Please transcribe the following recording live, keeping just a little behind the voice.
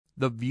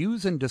The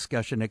views and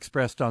discussion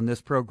expressed on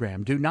this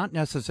program do not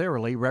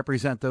necessarily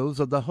represent those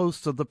of the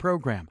hosts of the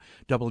program,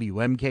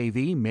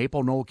 WMKV,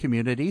 Maple Knoll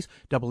Communities,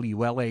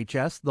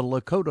 WLHS, the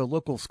Lakota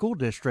Local School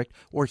District,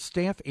 or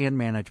staff and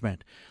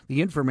management.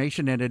 The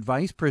information and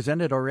advice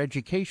presented are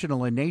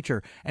educational in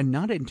nature and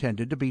not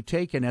intended to be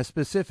taken as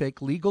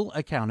specific legal,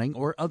 accounting,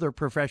 or other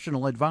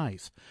professional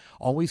advice.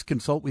 Always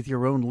consult with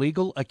your own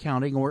legal,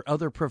 accounting, or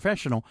other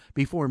professional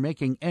before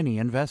making any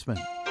investment.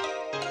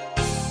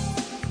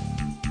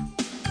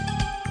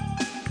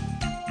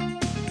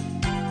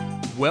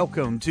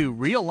 Welcome to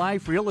Real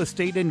Life Real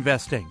Estate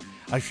Investing,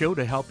 a show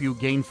to help you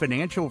gain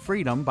financial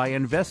freedom by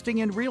investing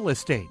in real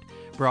estate.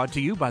 Brought to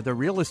you by the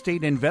Real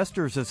Estate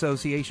Investors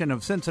Association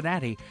of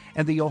Cincinnati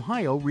and the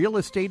Ohio Real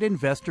Estate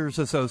Investors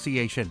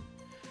Association.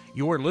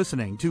 You're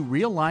listening to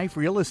Real Life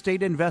Real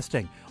Estate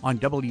Investing on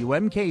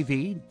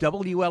WMKV,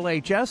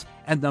 WLHS,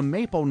 and the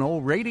Maple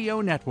Knoll Radio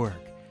Network.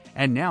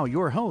 And now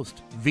your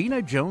host,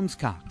 Vena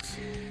Jones-Cox.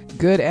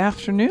 Good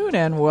afternoon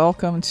and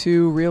welcome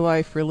to Real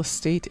Life Real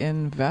Estate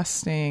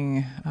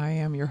Investing. I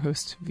am your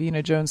host,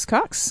 Vena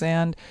Jones-Cox,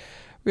 and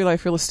Real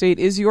Life Real Estate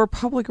is your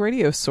public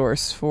radio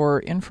source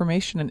for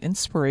information and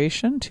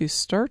inspiration to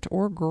start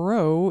or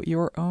grow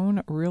your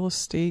own real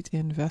estate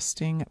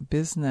investing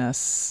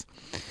business.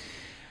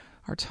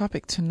 Our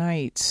topic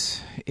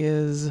tonight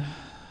is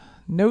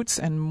notes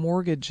and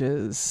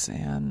mortgages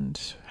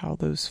and how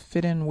those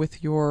fit in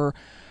with your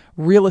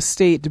real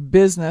estate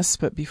business.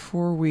 But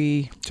before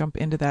we jump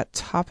into that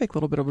topic, a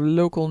little bit of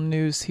local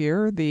news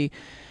here. The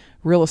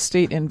Real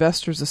Estate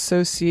Investors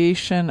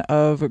Association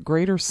of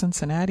Greater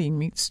Cincinnati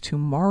meets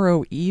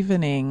tomorrow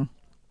evening.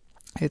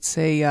 It's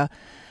a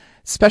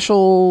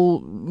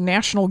special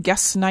national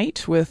guest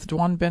night with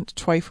Dwan Bent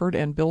Twyford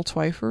and Bill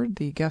Twyford,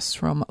 the guests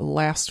from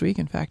last week.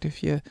 In fact,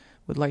 if you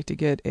would like to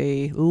get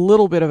a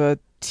little bit of a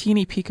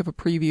teeny peek of a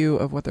preview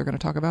of what they're going to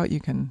talk about,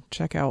 you can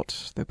check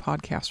out the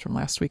podcast from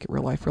last week at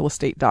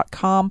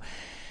realliferealestate.com.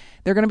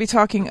 They're going to be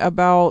talking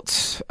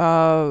about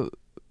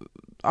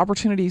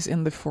opportunities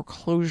in the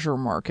foreclosure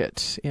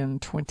market in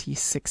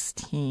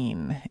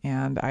 2016.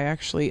 And I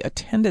actually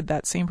attended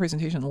that same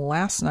presentation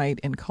last night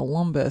in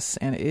Columbus,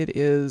 and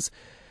it's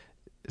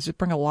just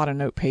bring a lot of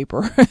note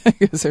paper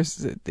because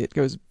it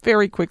goes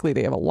very quickly.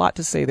 They have a lot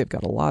to say. They've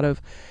got a lot of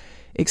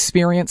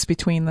experience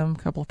between them,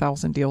 a couple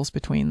thousand deals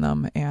between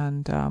them,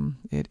 and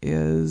it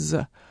is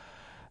a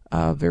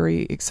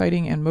very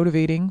exciting and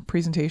motivating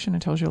presentation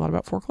and tells you a lot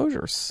about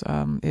foreclosures.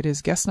 It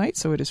is guest night,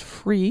 so it is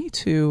free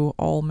to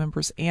all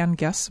members and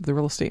guests of the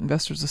Real Estate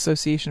Investors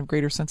Association of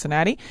Greater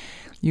Cincinnati.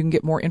 You can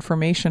get more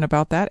information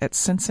about that at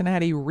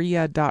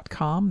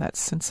CincinnatiREIA.com.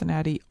 That's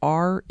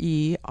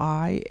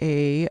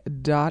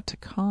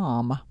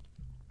CincinnatiREIA.com.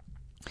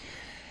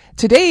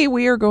 Today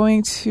we are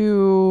going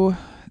to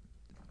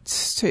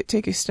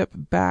take a step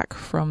back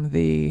from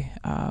the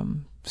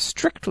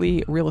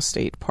strictly real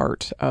estate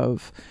part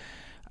of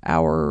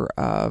our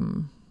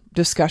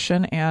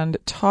discussion and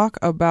talk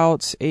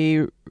about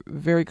a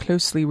very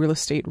closely real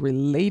estate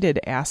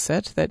related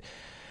asset that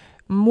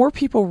more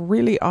people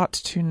really ought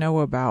to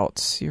know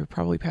about. You're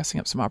probably passing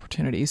up some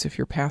opportunities if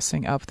you're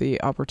passing up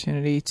the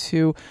opportunity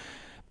to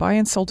buy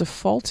and sell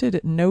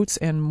defaulted notes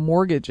and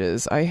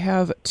mortgages. I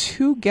have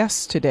two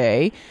guests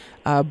today,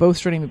 both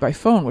joining me by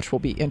phone, which will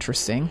be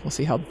interesting. We'll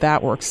see how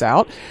that works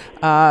out.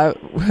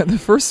 The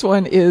first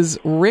one is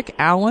Rick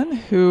Allen,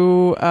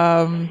 who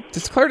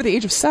declared at the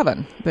age of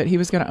 7 that he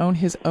was going to own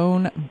his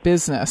own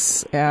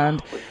business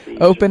and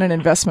open an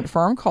investment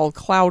firm called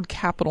Cloud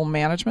Capital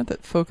Management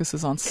that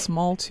focuses on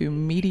small to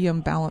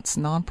medium balance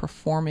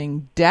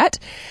non-performing debt.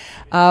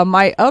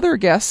 My other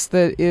guest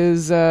that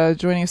is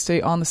joining us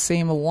today on the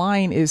same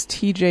line is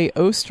TJ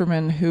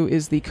Osterman, who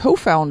is the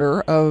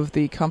co-founder of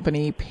the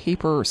company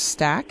Paper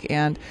Stack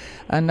and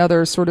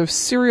another sort of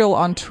serial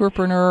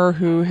entrepreneur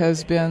who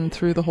has been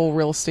through the whole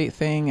real estate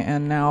thing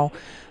and now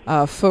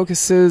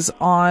focuses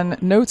on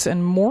notes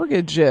and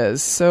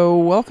mortgages. So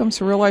welcome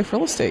to Real Life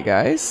Real Estate,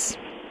 guys.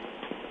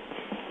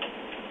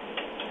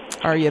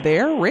 Are you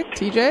there, Rick,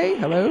 TJ?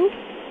 Hello?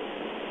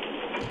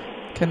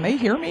 Can they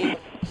hear me?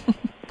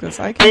 Because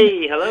I can.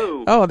 Hey,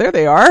 hello. Oh, there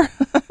they are.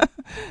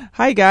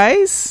 Hi,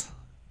 guys.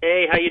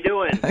 Hey, how you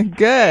doing?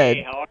 Good.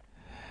 Hey, how are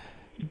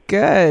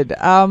Good.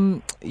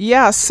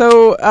 Yeah.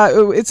 So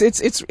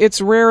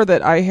it's rare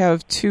that I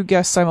have two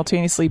guests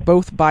simultaneously,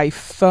 both by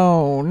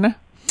phone.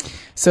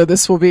 So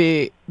this will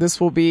be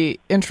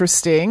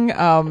interesting.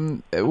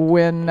 When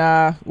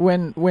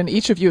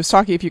each of you is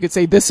talking, if you could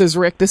say, "This is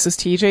Rick, this is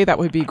TJ," that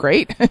would be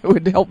great. It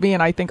would help me,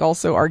 and I think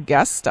also our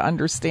guests to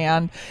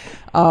understand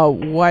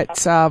who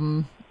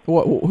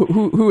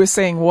is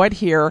saying what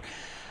here.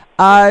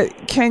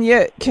 Can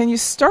you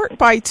start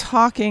by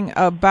talking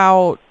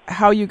about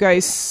how you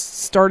guys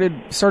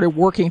started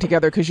working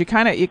together? Because you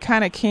kind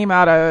of came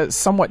out of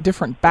somewhat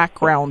different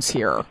backgrounds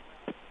here.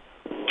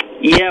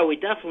 Yeah, we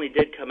definitely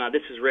did come out.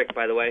 This is Rick,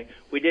 by the way.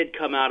 We did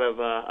come out of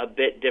a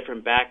bit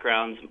different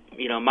backgrounds.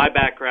 You know, my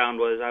background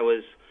was I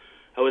was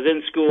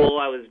in school.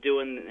 I was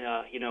doing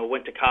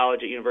went to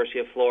college at University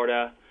of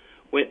Florida.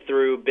 went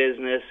through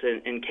business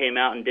and came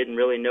out and didn't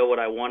really know what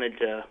I wanted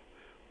to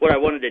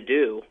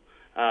do.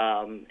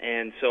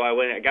 And so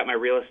I got my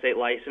real estate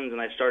license,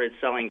 and I started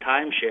selling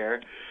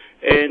timeshare.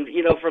 And,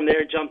 from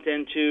there jumped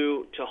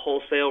into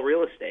wholesale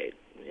real estate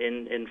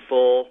in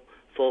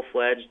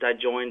full-fledged. I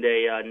joined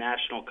a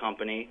national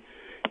company,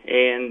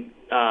 and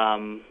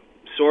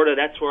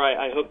that's where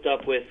I hooked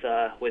up with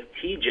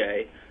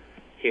TJ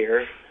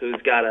here,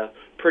 who's got a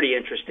pretty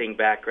interesting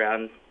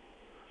background.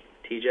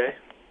 TJ?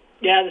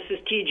 Yeah, this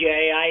is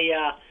TJ.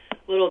 I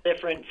a little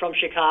different from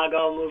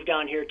Chicago, moved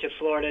down here to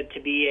Florida to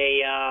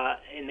be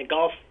in the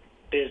golf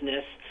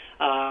business.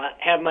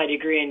 Have my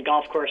degree in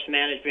golf course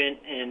management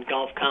and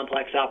golf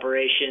complex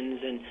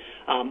operations, and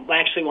I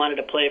actually wanted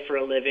to play for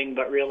a living,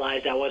 but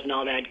realized I wasn't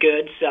all that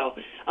good. So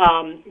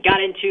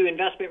got into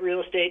investment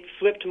real estate,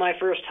 flipped my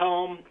first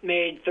home,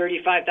 made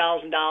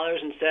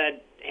 $35,000, and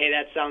said, hey,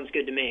 that sounds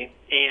good to me.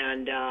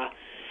 And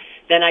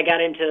then I got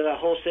into the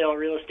wholesale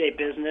real estate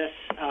business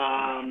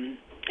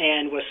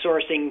and was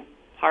sourcing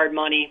hard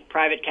money,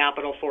 private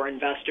capital for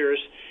investors,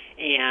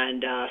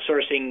 and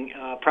sourcing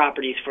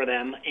properties for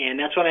them. And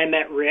that's when I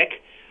met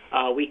Rick.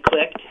 We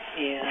clicked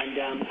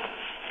and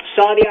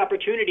saw the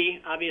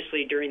opportunity.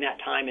 Obviously, during that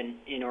time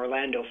in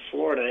Orlando,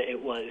 Florida, it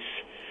was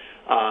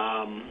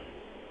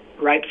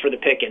ripe for the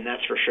picking,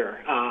 that's for sure.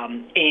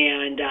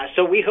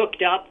 So we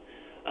hooked up,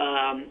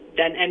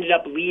 then ended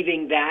up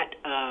leaving that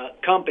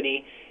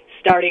company,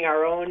 starting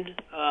our own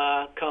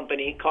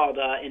company called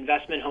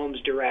Investment Homes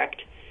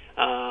Direct.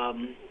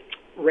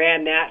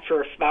 Ran that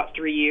for about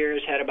 3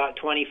 years, had about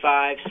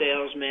 25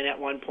 salesmen at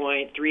one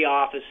point, 3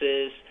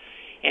 offices,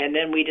 and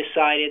then we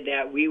decided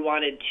that we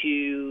wanted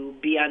to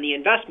be on the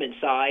investment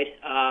side.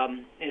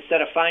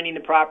 Instead of finding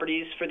the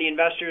properties for the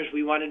investors,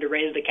 we wanted to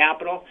raise the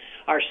capital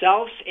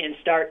ourselves and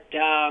start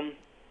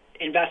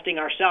investing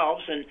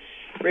ourselves. And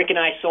Rick and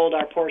I sold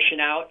our portion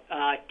out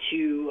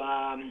to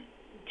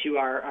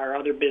our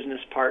other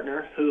business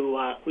partner, who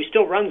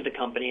still runs the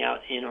company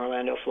out in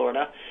Orlando,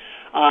 Florida.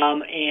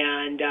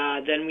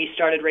 Then we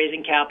started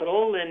raising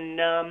capital and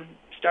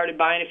started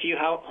buying a few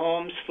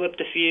homes, flipped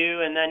a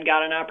few, and then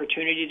got an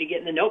opportunity to get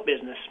in the note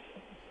business.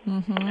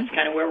 Mm-hmm. That's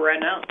kind of where we're at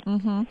now.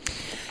 Mm-hmm.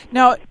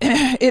 Now,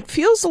 it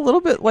feels a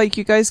little bit like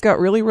you guys got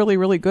really, really,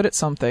 really good at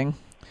something,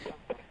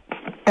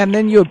 and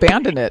then you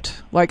abandoned it.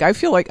 Like I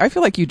feel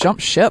like you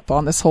jumped ship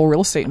on this whole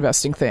real estate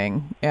investing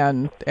thing,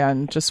 and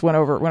just went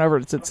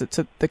over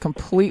to the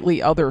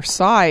completely other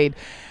side.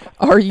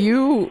 Are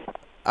you?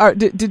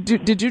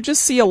 Did you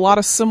just see a lot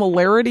of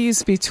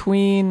similarities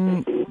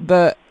between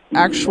the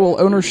actual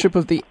ownership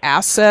of the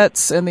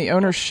assets and the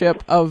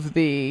ownership of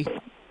the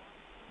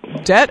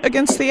debt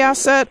against the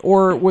asset,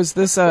 or was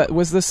this a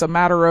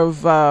matter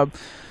of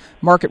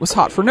market was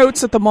hot for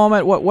notes at the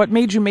moment? What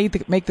made you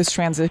make this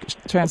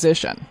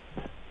transition?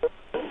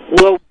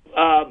 Well,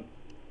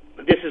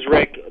 this is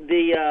Rick.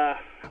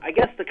 I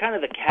guess the kind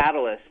of the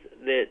catalyst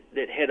that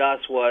hit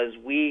us was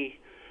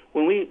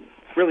when we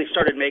really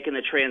started making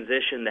the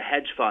transition, the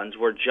hedge funds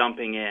were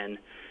jumping in,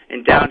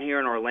 and down here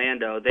in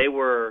Orlando, they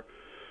were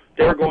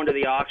going to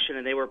the auction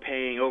and they were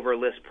paying over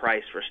list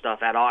price for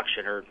stuff at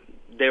auction, or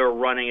they were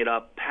running it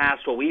up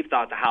past what we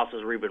thought the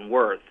houses were even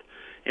worth.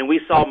 And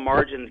we saw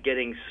margins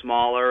getting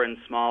smaller and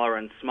smaller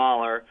and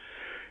smaller.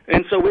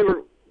 And so we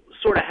were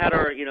sort of had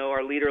our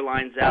leader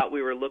lines out.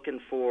 We were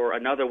looking for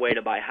another way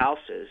to buy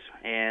houses,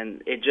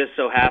 and it just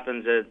so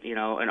happens that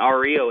an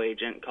REO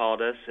agent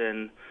called us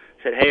and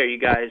said, hey,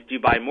 do you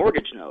buy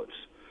mortgage notes?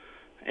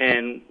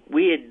 And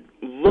we had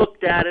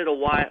looked at it a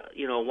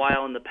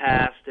while in the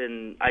past,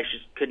 and I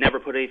could never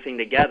put anything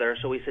together.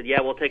 So we said,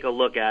 yeah, we'll take a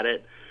look at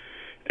it,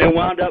 and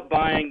wound up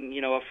buying,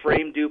 a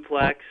frame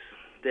duplex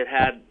that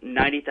had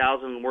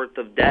 $90,000 worth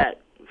of debt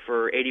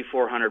for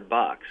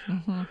 $8,400.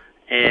 Mm-hmm.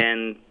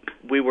 And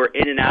we were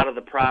in and out of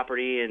the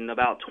property in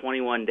about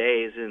 21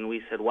 days, and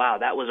we said, wow,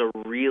 that was a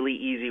really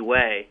easy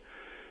way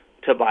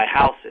to buy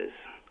houses.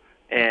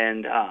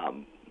 And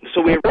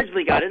so we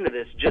originally got into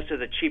this just as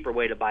a cheaper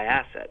way to buy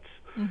assets.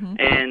 Mm-hmm.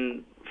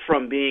 And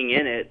from being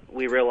in it,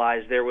 we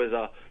realized there's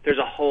a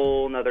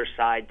whole other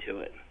side to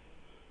it.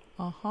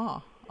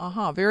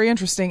 Very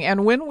interesting.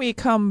 And when we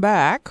come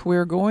back,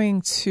 we're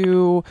going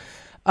to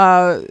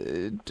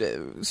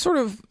sort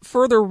of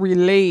further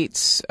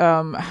relate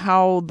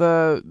how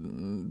the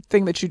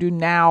thing that you do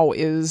now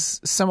is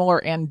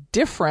similar to and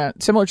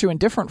different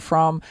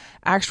from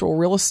actual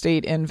real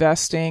estate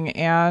investing,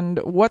 and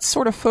what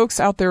sort of folks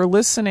out there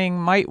listening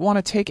might want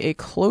to take a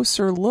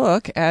closer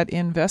look at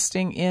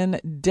investing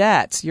in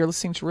debt. You're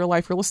listening to Real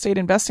Life Real Estate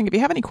Investing. If you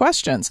have any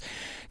questions,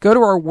 go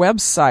to our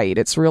website.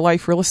 It's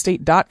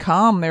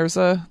realliferealestate.com. There's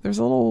a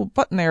little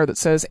button there that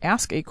says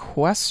Ask a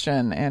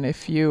Question, and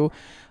if you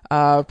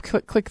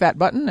click that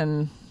button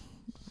and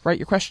write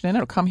your question in.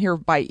 It'll come here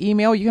by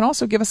email. You can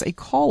also give us a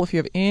call if you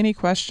have any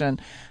question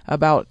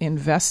about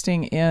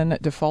investing in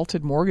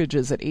defaulted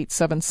mortgages at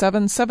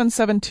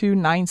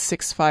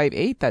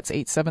 877-772-9658. That's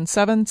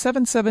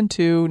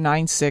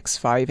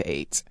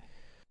 877-772-9658.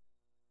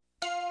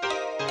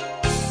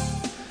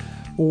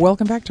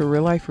 Welcome back to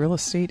Real Life Real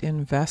Estate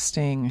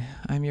Investing.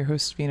 I'm your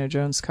host, Vena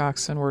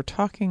Jones-Cox, and we're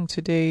talking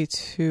today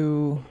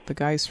to the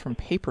guys from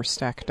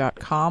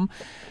Paperstack.com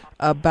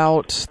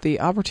about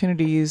the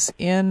opportunities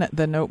in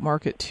the note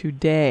market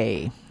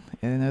today.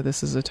 And I know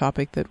this is a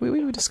topic that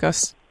we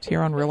discussed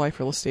here on Real Life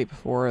Real Estate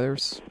before.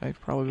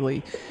 I've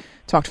probably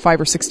talked to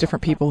 5 or 6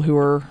 different people who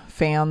are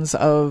fans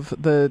of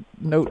the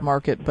note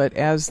market, but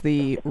as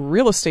the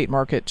real estate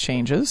market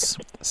changes,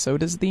 so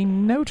does the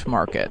note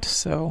market.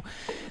 So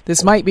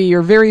this might be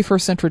your very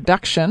first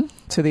introduction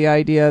to the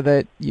idea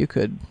that you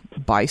could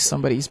buy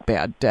somebody's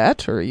bad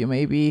debt, or you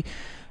may be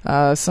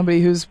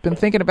somebody who's been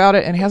thinking about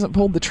it and hasn't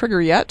pulled the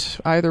trigger yet.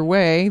 Either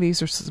way,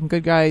 these are some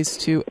good guys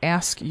to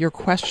ask your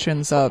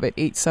questions of at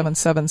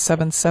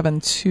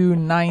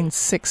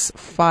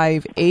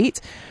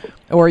 877-772-9658.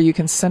 Or you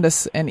can send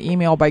us an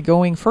email by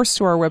going first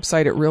to our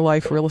website at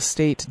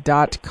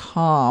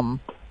realliferealestate.com.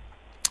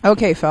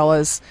 Okay,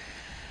 fellas.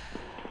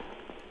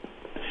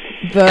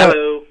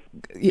 Hello.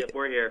 Yep,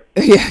 we're here.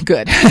 Yeah,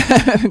 good.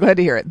 Glad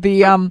to hear it.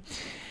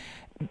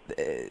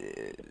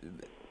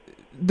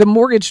 The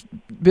mortgage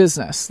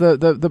business,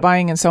 the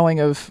buying and selling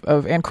of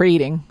and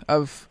creating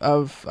of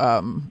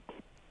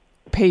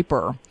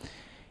paper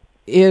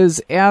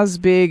is as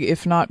big,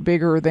 if not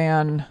bigger,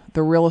 than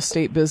the real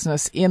estate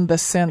business in the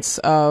sense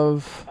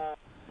of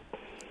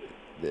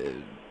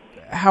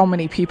how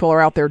many people are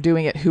out there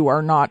doing it who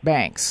are not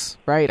banks,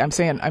 right? I'm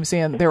saying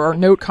there are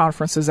note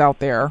conferences out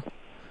there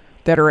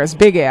that are as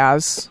big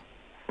as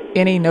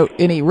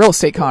any real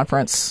estate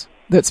conference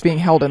that's being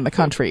held in the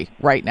country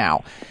right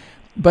now.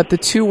 But the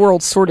two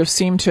worlds sort of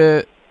seem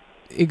to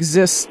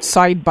exist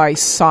side by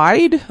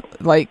side.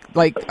 Like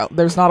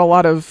there's not a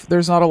lot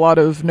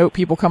of note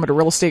people coming to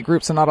real estate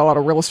groups, and not a lot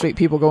of real estate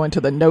people go into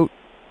the note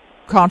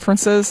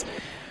conferences.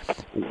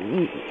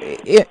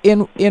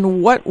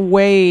 In what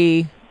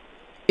way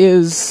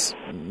is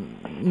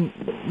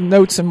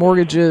notes and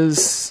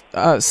mortgages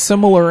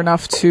similar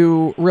enough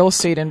to real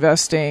estate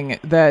investing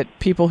that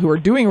people who are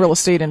doing real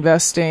estate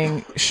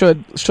investing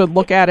should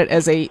look at it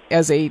as a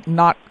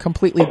not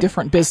completely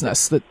different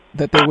business that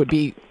they would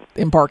be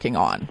embarking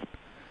on?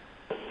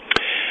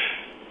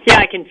 Yeah,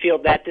 I can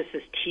field that. This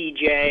is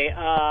TJ.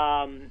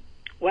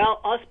 Well,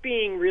 us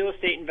being real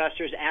estate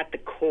investors at the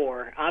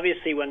core,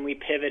 obviously when we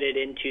pivoted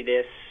into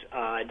this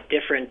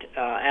different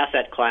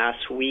asset class,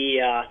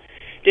 we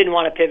didn't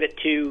want to pivot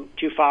too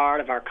far out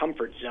of our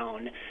comfort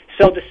zone.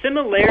 So the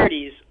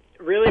similarities,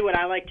 really what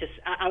I like to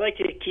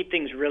keep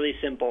things really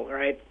simple,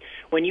 right?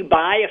 When you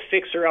buy a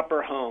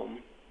fixer-upper home,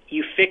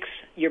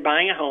 you're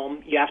buying a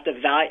home, you have to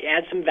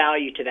add some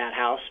value to that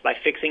house by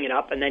fixing it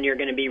up, and then you're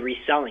going to be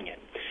reselling it.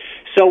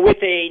 So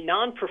with a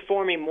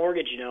non-performing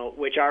mortgage note,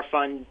 which our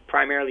fund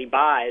primarily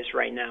buys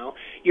right now,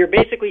 you're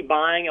basically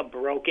buying a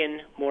broken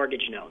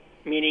mortgage note,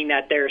 meaning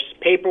that there's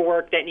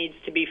paperwork that needs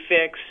to be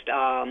fixed.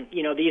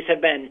 These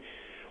have been,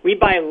 we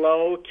buy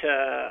low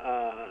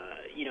to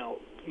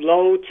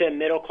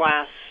middle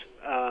class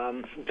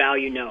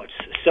value notes.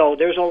 So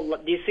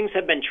these things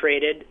have been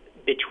traded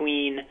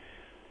between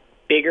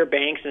bigger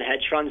banks and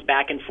hedge funds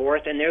back and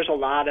forth, and there's a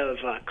lot of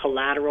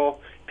collateral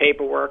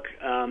paperwork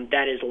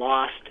that is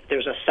lost.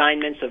 There's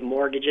assignments of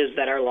mortgages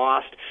that are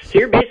lost. So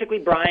you're basically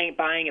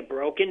buying a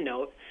broken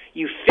note.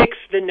 You fix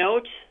the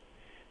note,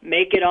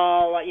 make it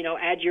all,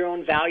 add your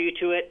own value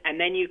to it, and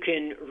then you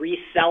can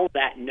resell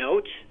that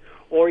note,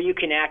 or you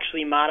can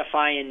actually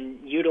modify and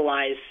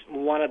utilize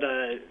one of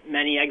the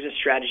many exit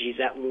strategies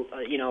that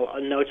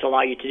notes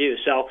allow you to do.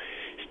 So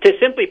to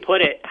simply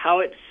put it, how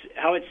it's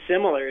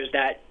similar is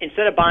that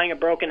instead of buying a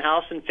broken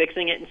house and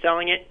fixing it and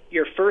selling it,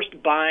 you're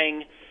first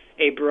buying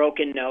a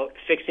broken note,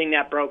 fixing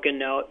that broken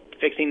note,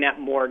 fixing that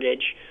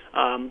mortgage,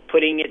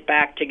 putting it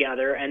back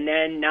together, and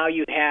then now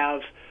you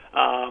have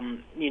a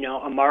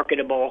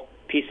marketable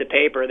piece of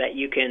paper that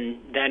you can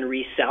then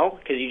resell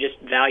because you just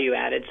value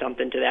added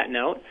something to that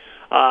note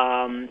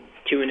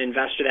to an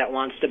investor that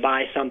wants to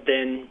buy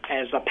something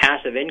as a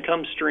passive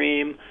income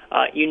stream,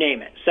 you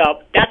name it.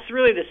 So that's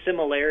really the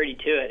similarity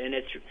to it, and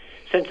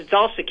since it's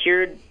all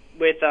secured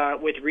with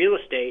real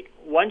estate,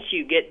 once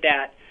you get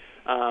that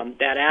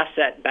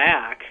asset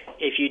back,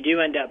 if you do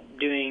end up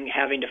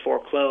having to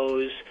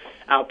foreclose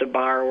out the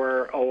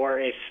borrower, or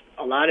if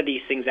a lot of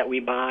these things that we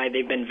buy,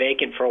 they've been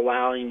vacant for a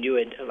while, and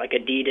you do like a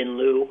deed in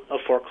lieu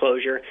of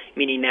foreclosure,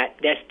 meaning that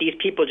these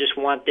people just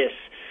want this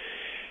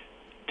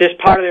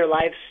part of their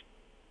lives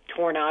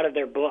torn out of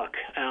their book,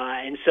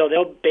 and so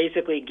they'll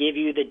basically give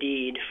you the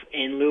deed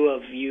in lieu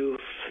of you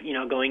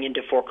going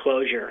into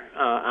foreclosure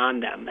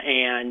on them,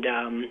 and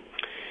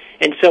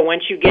so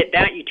once you get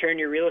that, you turn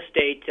your real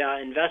estate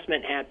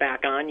investment hat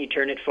back on, you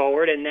turn it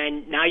forward, and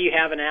then now you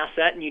have an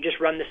asset, and you just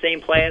run the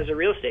same play as a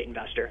real estate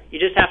investor. You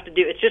just have to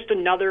it's just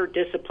another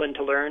discipline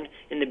to learn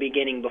in the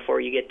beginning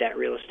before you get that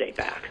real estate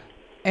back.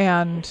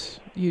 And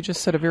you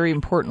just said a very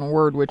important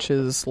word, which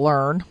is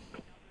learn.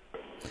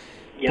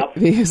 Yep.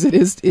 Because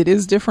it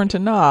is different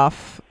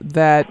enough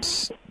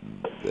that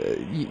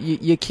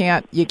you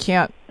can't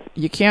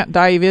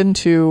dive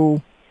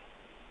into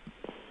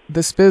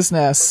this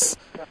business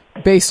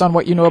based on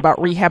what you know about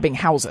rehabbing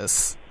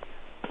houses.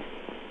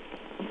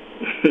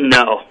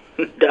 No,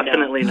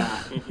 definitely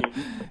not.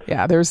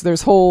 Yeah,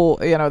 there's whole,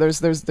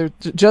 there's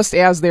just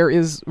as there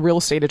is real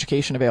estate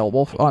education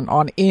available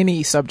on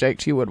any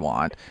subject you would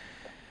want,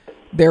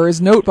 there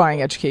is note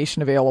buying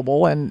education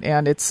available,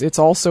 and it's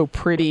also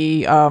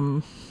pretty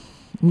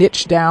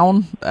niche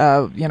down.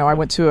 I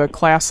went to a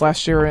class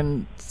last year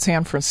in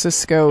San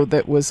Francisco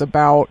that was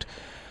about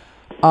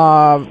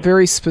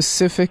very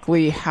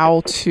specifically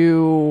how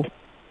to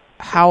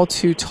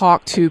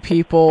talk to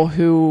people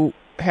who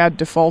had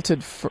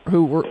defaulted,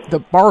 who were the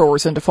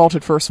borrowers in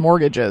defaulted first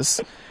mortgages,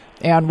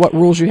 and what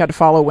rules you had to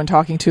follow when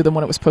talking to them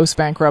when it was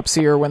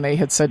post-bankruptcy or when they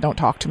had said, don't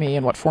talk to me,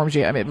 and what forms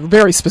you,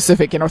 very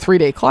specific,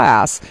 3-day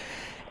class.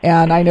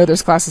 And I know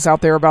there's classes out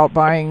there about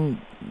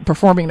buying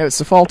performing notes,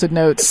 defaulted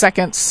notes,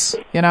 seconds,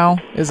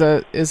 is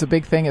a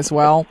big thing as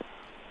well.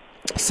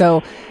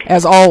 So,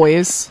 as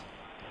always,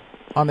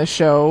 on this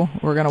show,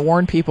 we're going to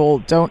warn people,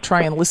 don't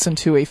try and listen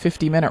to a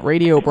 50-minute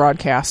radio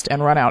broadcast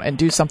and run out and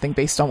do something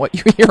based on what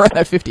you hear on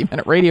that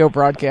 50-minute radio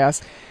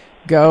broadcast.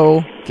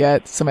 Go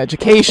get some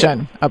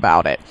education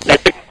about it.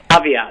 That's a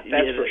caveat,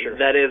 that's for sure.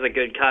 That is a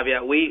good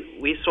caveat.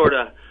 We sort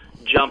of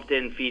jumped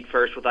in feet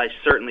first, which I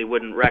certainly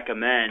wouldn't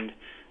recommend,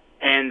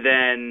 and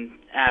then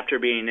after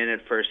being in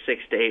it for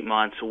 6 to 8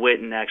 months, went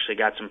and actually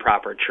got some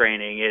proper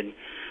training, and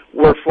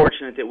we're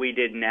fortunate that we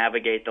did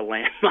navigate the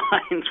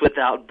landmines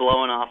without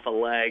blowing off a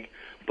leg.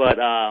 But,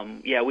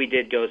 we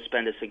did go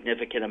spend a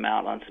significant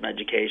amount on some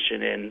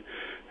education and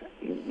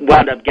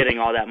wound up getting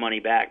all that money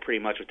back pretty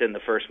much within the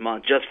first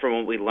month just from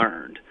what we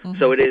learned. Mm-hmm.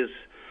 So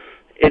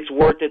it's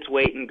worth its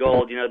weight in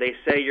gold. They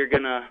say you're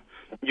gonna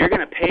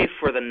pay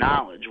for the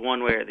knowledge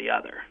one way or the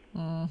other.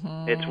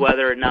 Mm-hmm. It's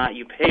whether or not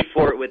you pay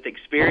for it with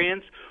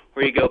experience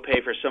or you go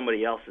pay for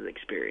somebody else's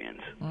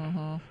experience.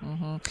 Mm-hmm.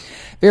 Mm-hmm.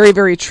 Very,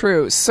 very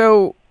true.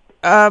 So,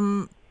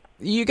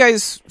 you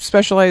guys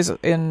specialize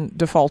in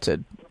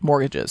defaulted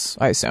mortgages,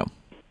 I assume.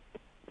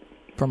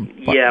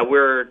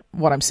 We're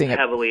what I'm seeing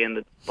heavily in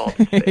the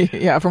defaulted space.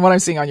 Yeah, from what I'm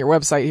seeing on your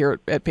website here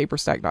at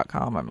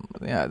paperstack.com,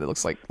 it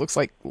looks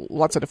like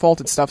lots of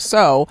defaulted stuff.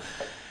 So,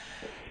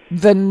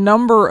 the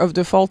number of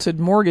defaulted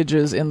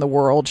mortgages in the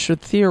world should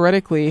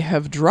theoretically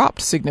have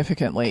dropped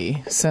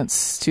significantly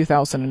since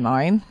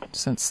 2009,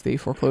 since the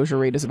foreclosure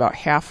rate is about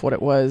half what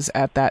it was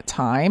at that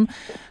time.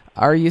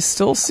 Are you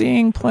still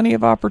seeing plenty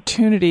of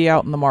opportunity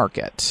out in the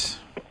market?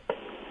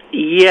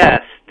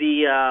 Yes.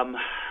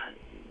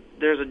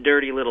 There's a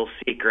dirty little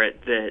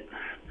secret that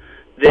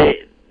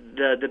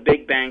the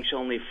big banks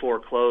only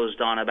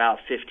foreclosed on about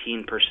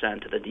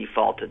 15% of the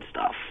defaulted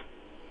stuff.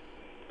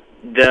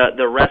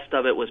 The rest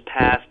of it was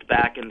passed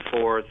back and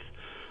forth,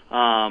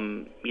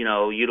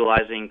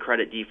 utilizing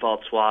credit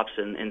default swaps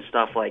and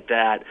stuff like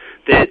that.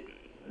 That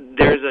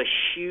there's a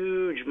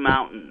huge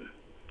mountain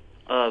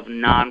of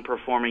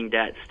non-performing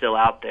debt still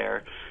out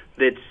there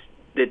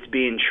that's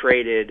being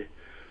traded,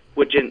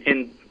 which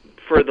in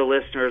for the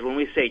listeners, when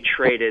we say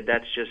traded,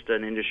 that's just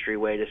an industry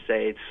way to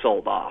say it's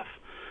sold off.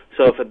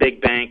 So if a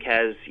big bank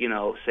has,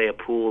 say a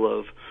pool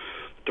of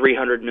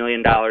 $300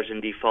 million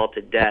in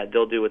defaulted debt,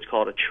 they'll do what's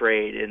called a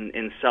trade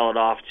and sell it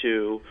off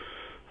to,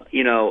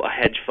 a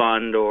hedge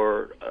fund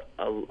or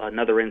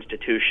another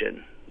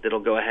institution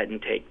that'll go ahead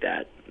and take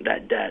that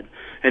debt.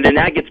 And then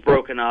that gets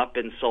broken up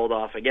and sold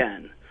off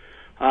again.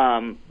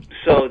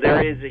 So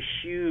there is a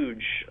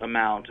huge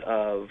amount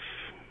of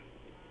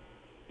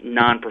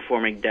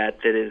non-performing debt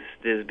that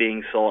is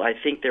being sold. I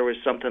think there was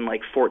something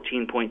like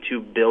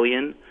 $14.2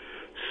 billion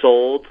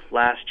sold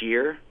last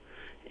year,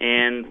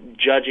 and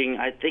judging,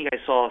 I think I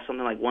saw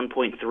something like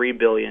 $1.3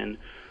 billion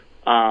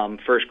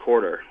first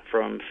quarter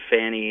from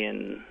Fannie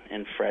and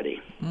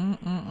Freddie.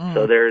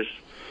 So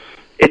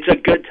it's a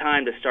good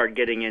time to start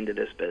getting into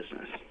this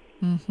business.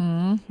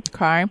 Mm-hmm.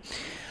 Okay.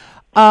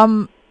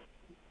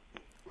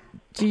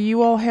 Do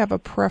you all have a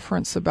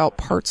preference about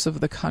parts of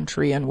the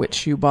country in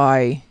which you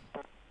buy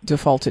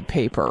defaulted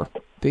paper?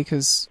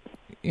 Because,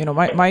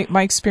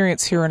 my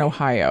experience here in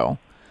Ohio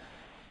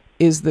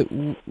is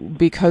that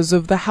because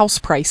of the house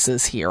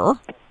prices here,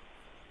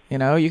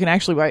 you can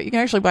actually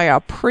buy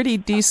a pretty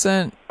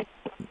decent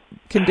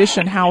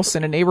condition house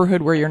in a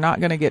neighborhood where you're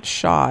not going to get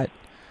shot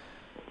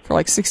for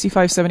like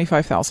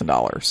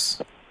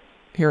 $65,000-$75,000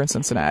 here in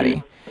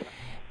Cincinnati.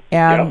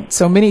 And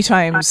so many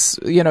times,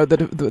 the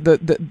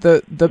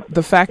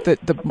fact that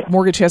the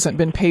mortgage hasn't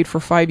been paid for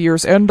 5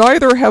 years, and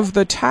neither have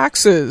the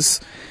taxes,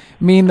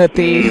 mean that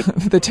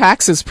the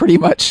taxes pretty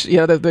much,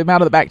 the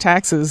amount of the back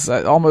taxes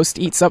almost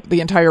eats up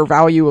the entire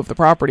value of the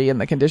property in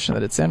the condition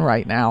that it's in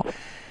right now.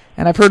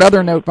 And I've heard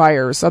other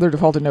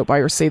defaulted note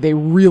buyers say they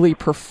really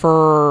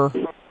prefer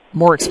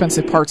more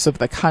expensive parts of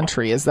the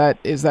country. Is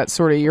that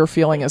sort of your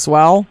feeling as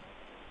well?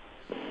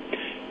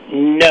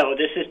 No,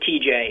 this is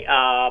TJ.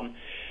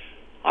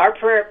 Our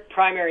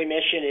primary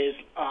mission is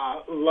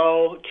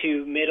low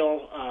to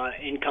middle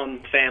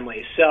income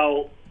families.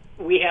 So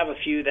we have a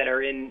few that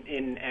are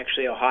in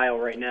actually Ohio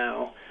right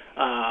now.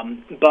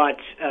 But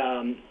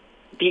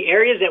the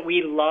areas that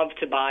we love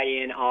to buy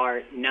in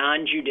are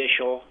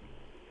non-judicial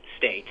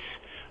states.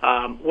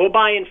 We'll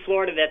buy in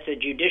Florida. That's a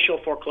judicial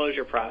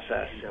foreclosure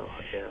process,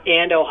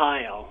 and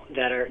Ohio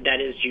that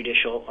is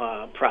judicial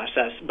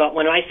process. But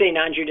when I say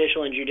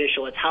non-judicial and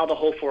judicial, it's how the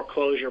whole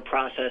foreclosure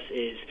process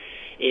is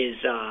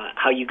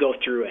how you go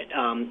through it.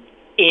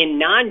 In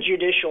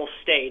non-judicial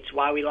states,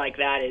 why we like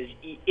that is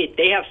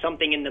they have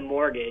something in the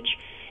mortgage.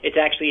 It's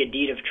actually a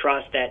deed of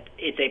trust that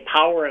it's a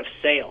power of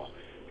sale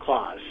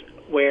clause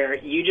where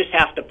you just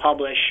have to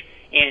publish,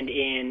 and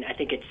in, I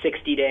think it's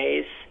 60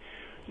 days,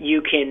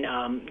 you can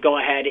go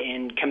ahead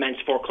and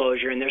commence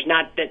foreclosure. And there's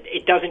not that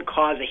it doesn't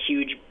cause a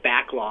huge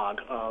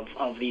backlog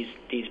of these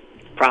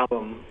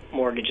problem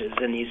mortgages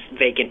and these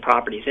vacant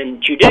properties.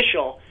 And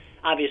judicial,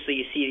 obviously,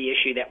 you see the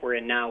issue that we're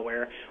in now,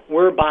 where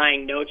we're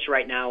buying notes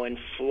right now in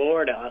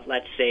Florida,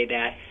 let's say,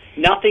 that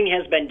nothing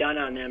has been done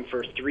on them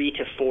for 3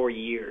 to 4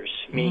 years,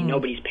 meaning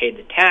nobody's paid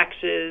the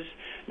taxes,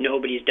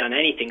 nobody's done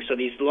anything. So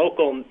these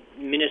local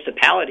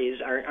municipalities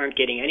aren't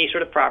getting any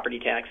sort of property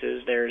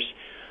taxes. There's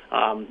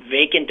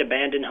vacant,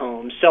 abandoned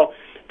homes. So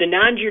the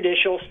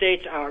non-judicial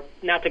states are,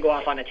 not to go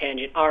off on a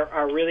tangent,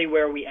 are really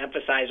where we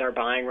emphasize our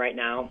buying right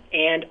now,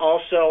 and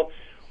also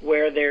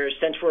where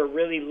since we're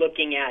really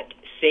looking at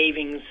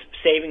saving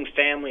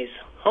families'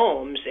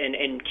 homes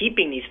and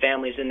keeping these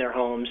families in their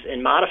homes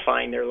and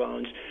modifying their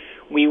loans,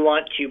 we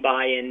want to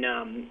buy in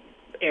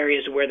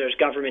areas where there's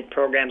government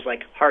programs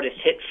like hardest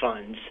hit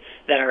funds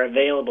that are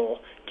available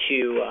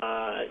to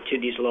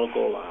these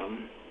local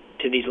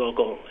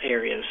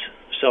areas.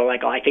 So,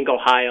 like, I think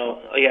Ohio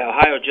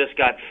just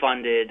got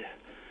funded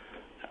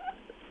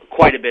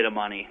quite a bit of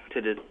money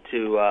to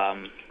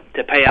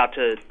pay out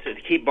to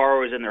keep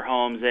borrowers in their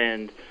homes.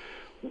 And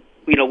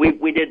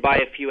we did buy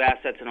a few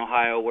assets in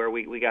Ohio where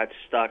we got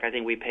stuck. I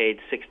think we paid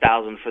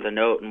 $6,000 for the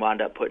note and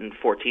wound up putting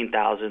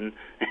 $14,000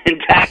 in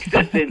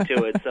taxes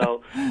into it.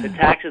 So the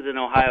taxes in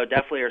Ohio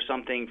definitely are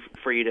something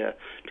for you to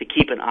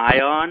keep an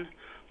eye on.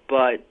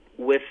 But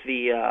with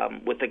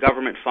the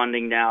government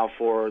funding now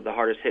for the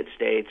hardest hit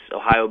states,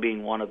 Ohio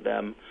being one of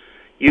them,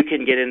 you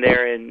can get in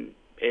there and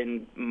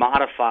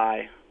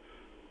modify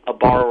a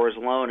borrower's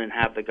loan and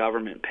have the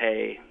government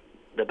pay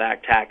the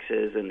back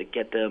taxes and to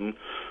get them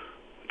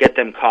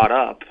caught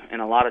up.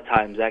 And a lot of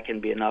times that can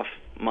be enough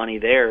money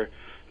there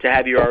to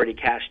have you already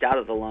cashed out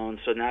of the loan,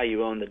 so now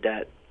you own the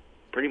debt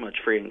pretty much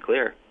free and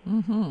clear.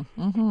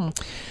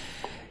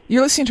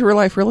 You're listening to Real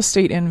Life Real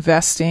Estate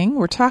Investing.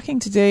 We're talking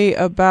today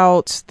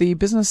about the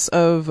business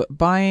of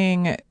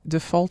buying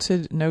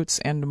defaulted notes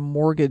and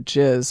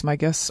mortgages. My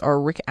guests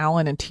are Rick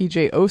Allen and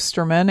TJ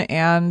Osterman,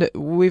 and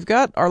we've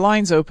got our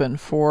lines open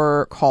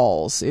for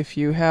calls. If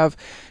you have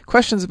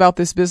questions about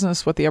this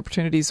business, what the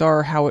opportunities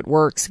are, how it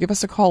works, give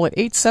us a call at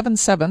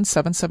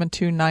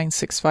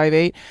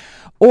 877-772-9658,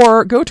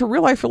 or go to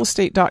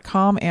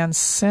realliferealestate.com and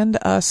send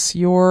us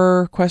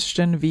your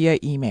question via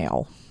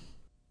email.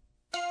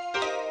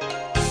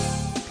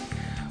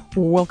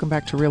 Welcome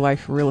back to Real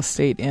Life Real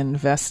Estate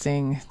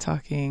Investing,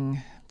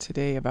 talking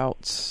today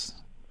about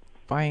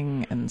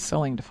buying and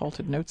selling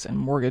defaulted notes and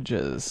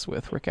mortgages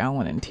with Rick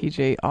Allen and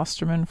TJ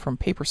Osterman from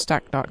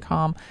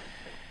Paperstack.com.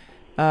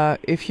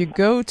 If you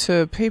go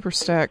to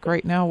Paperstack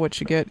right now,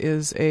 what you get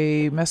is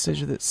a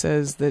message that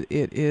says that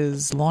it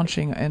is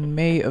launching in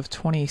May of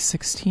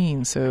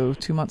 2016, so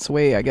 2 months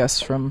away, I guess,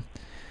 from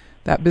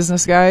that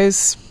business,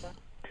 guys.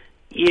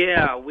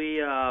 Yeah, we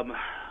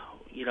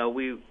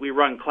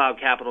run Cloud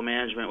Capital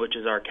Management, which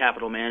is our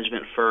capital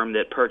management firm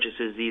that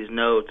purchases these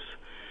notes.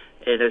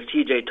 And as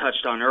TJ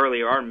touched on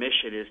earlier, our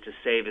mission is to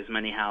save as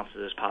many houses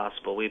as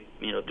possible. We,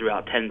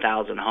 throughout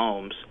 10,000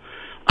 homes.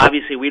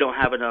 Obviously, we don't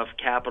have enough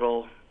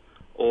capital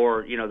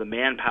or, the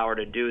manpower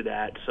to do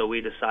that, so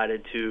we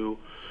decided to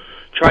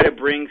try to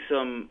bring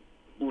some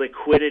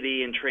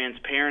liquidity and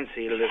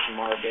transparency to this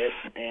market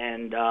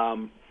and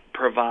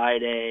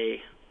provide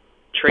a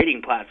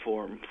trading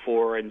platform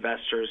for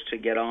investors to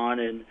get on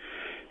and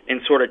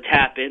sort of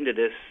tap into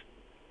this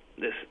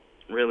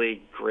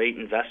really great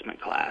investment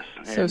class.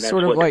 So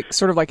sort of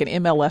like an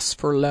MLS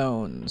for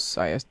loans,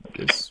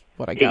 is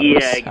what I gather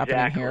is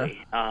happening here.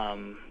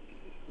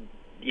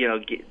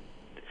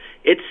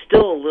 It's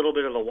still a little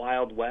bit of the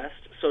Wild West,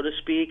 so to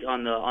speak,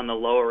 on the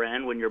lower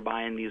end when you're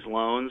buying these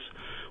loans.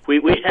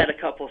 We had a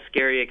couple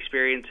scary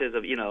experiences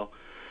of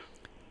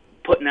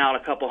putting out a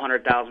couple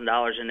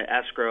 $100,000 into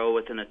escrow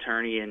with an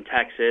attorney in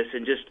Texas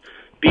and just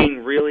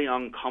being really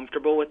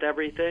uncomfortable with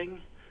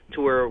everything,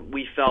 to where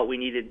we felt we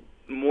needed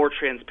more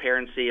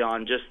transparency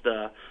on just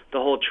the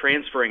whole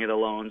transferring of the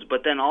loans,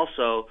 but then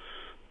also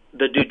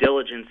the due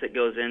diligence that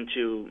goes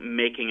into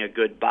making a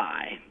good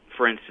buy.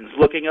 For instance,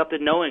 looking up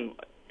and knowing,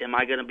 am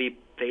I going to be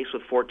faced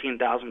with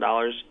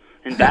 $14,000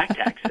 in back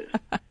taxes?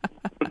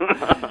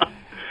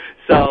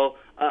 So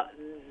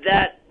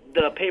that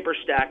the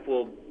Paperstack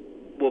will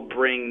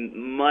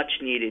bring much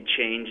needed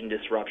change and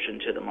disruption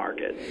to the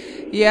market.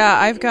 Yeah,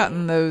 I've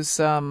gotten those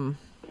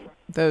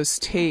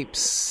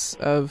tapes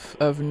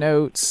of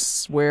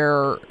notes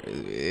where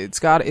it's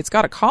got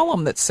a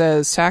column that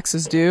says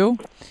taxes due,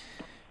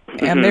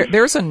 and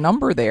there's a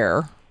number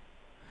there,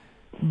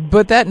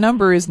 But that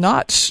number is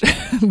not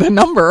the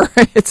number.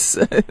 It's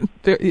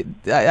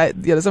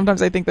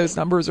sometimes I think those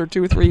numbers are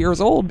 2 or 3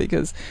 years old,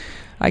 because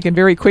I can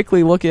very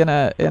quickly look in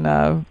a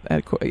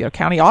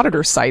county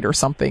auditor site or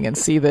something and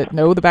see that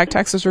no, the back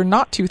taxes are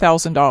not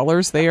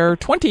 $2,000; they are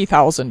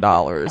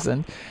 $20,000.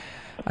 And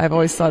I've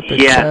always thought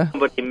that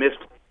somebody missed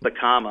the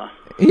comma.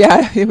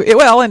 Yeah,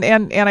 well,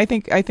 and I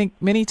think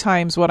many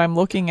times what I'm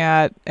looking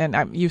at, and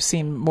you've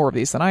seen more of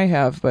these than I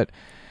have, but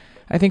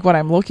I think what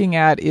I'm looking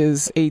at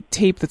is a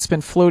tape that's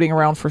been floating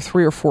around for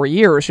 3 or 4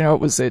 years. You know, it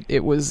was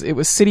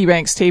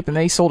Citibank's tape, and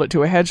they sold it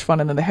to a hedge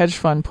fund, and then the hedge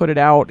fund put it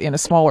out in a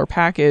smaller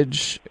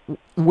package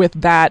with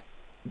that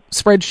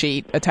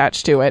spreadsheet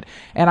attached to it,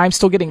 and I'm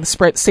still getting the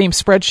same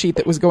spreadsheet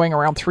that was going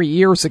around 3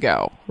 years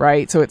ago,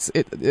 right? So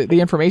the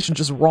information's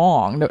just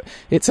wrong. No,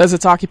 it says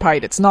it's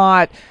occupied, it's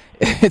not.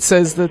 It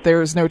says that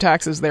there's no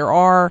taxes, there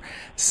are.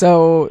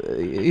 So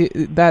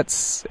that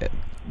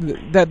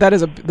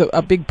is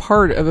a big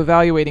part of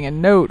evaluating a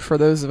note for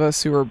those of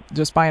us who are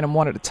just buying them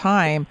one at a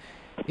time,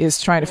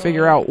 is trying to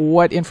figure out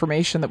what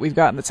information that we've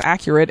gotten that's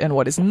accurate and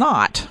what is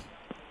not.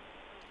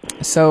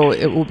 So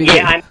it will be...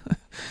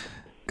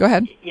 Go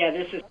ahead. Yeah,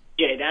 this is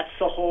Jay. That's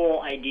the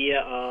whole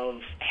idea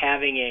of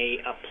having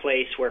a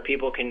place where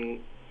people can,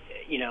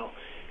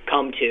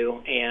 come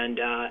to, and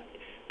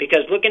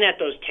because looking at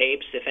those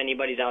tapes, if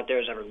anybody's out there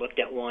has ever looked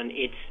at one,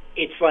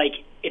 it's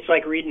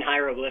like reading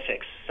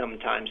hieroglyphics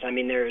sometimes. I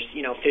mean, there's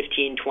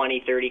 15,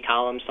 20, 30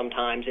 columns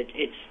sometimes.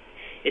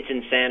 It's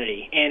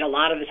insanity, and a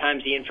lot of the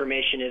times the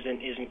information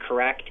isn't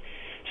correct.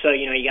 So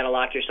you got to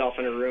lock yourself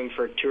in a room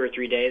for 2 or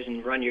 3 days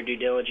and run your due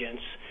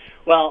diligence.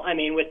 Well, I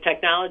mean, with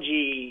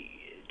technology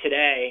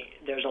today,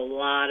 there's a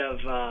lot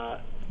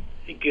of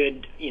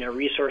good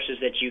resources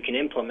that you can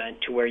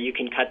implement to where you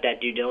can cut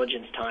that due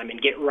diligence time and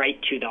get right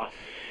to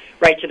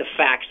the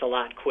facts a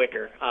lot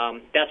quicker.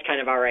 That's kind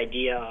of our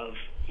idea of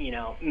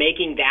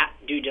making that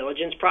due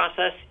diligence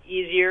process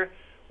easier.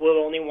 We'll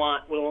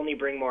only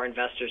bring more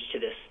investors to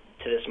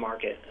this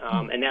market,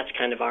 and that's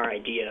kind of our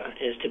idea,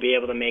 is to be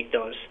able to make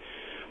those,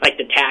 like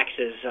the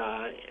taxes,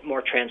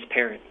 more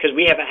transparent. Because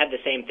we have had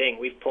the same thing.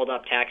 We've pulled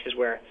up taxes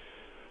where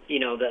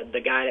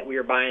the guy that we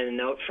were buying the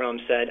note from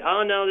said,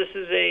 "Oh no, this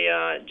is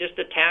just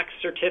a tax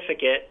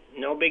certificate,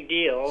 no big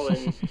deal."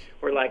 And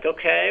we're like,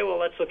 "Okay, well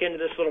let's look into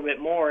this a little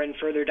bit more." And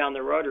further down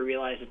the road, we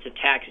realize it's a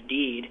tax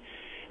deed,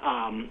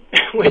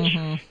 which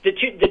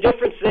the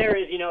difference there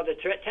is, the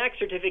tax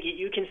certificate,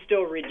 you can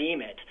still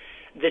redeem it.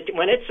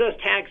 When it says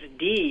tax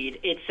deed,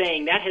 it's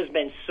saying that has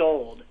been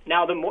sold.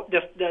 Now the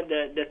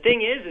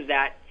thing is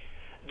that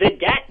the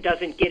debt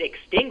doesn't get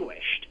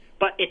extinguished,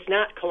 but it's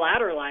not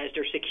collateralized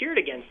or secured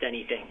against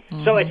anything.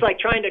 Mm-hmm. So it's like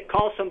trying to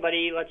call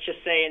somebody, let's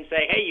just say, and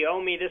say, "Hey, you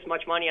owe me this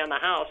much money on the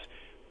house,"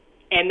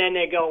 and then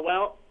they go,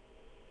 "Well,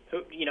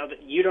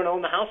 you don't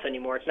own the house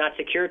anymore. It's not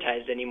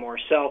securitized anymore."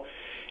 So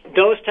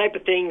those type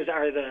of things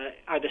are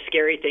the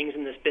scary things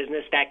in this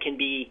business that can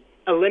be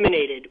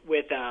eliminated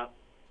with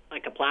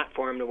like a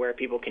platform to where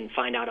people can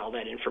find out all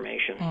that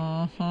information.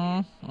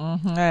 Mm-hmm.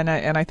 Mm-hmm.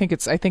 And I think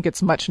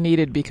it's much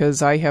needed,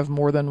 because I have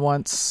more than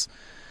once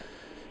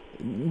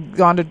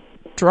gone to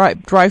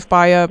drive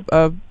by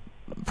a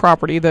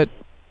property that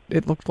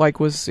it looked like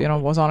was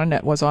on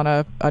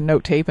a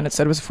note tape, and it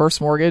said it was a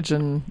first mortgage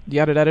and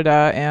yada da da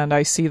da. And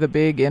I see the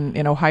big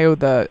in Ohio,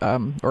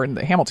 or in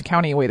the Hamilton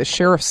County anyway, the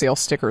sheriff's sale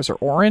stickers are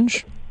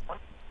orange.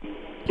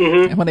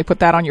 Mm-hmm. And when they put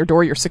that on your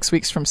door, you're 6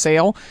 weeks from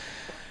sale.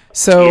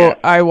 So yeah.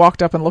 I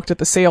walked up and looked at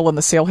the sale, and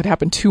the sale had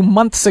happened 2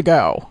 months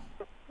ago,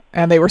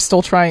 and they were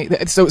still trying.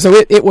 So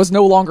it was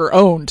no longer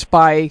owned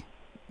by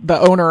the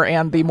owner,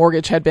 and the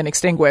mortgage had been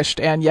extinguished,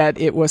 and yet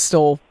it was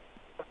still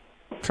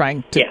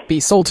trying to be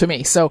sold to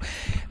me. So,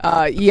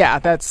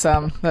 that's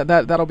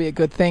that'll be a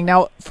good thing.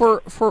 Now, for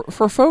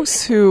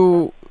folks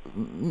who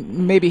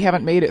maybe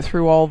haven't made it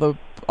through all the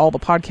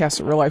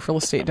podcasts at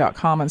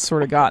realliferealestate.com and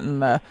sort of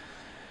gotten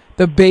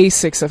the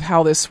basics of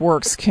how this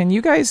works, can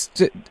you guys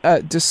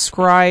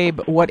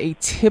describe what a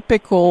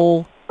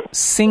typical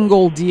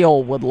single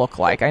deal would look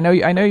like? I know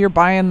you're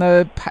buying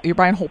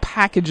whole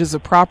packages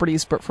of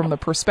properties, but from the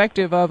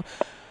perspective of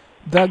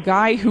the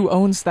guy who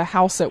owns the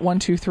house at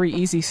 123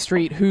 Easy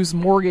Street, whose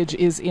mortgage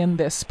is in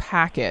this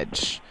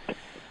package,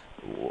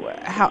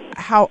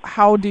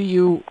 how do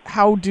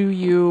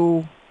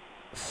you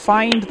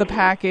find the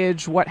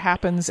package? What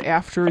happens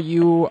after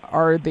you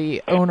are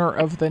the owner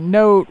of the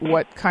note?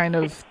 What kind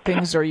of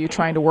things are you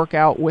trying to work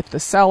out with the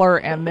seller?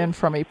 And then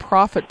from a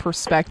profit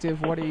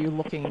perspective, what are you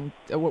looking?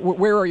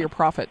 Where are your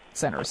profit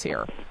centers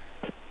here?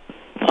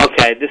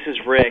 Okay, this is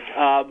Rick.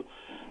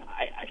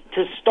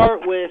 To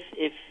start with,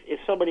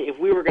 if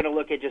we were going to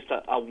look at just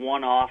a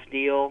one-off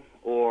deal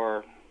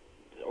or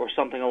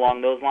something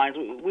along those lines,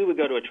 we would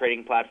go to a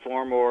trading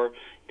platform, or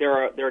there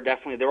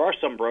are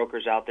some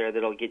brokers out there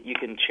you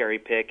can cherry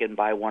pick and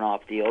buy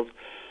one-off deals.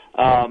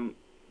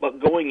 But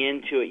going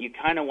into it, you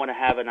kind of want to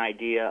have an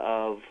idea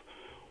of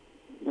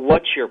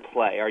what's your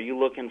play. Are you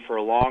looking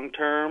for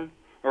long-term,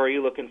 or are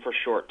you looking for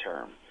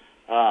short-term?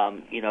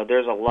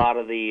 There's a lot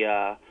of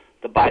the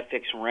buy,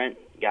 fix, rent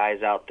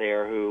guys out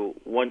there who,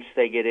 once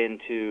they get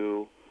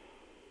into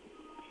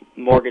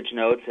mortgage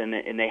notes and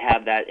they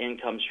have that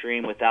income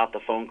stream without the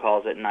phone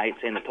calls at night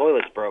saying the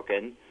toilet's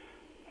broken,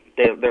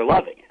 they're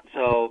loving it.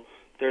 So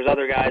there's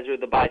other guys who are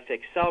the buy,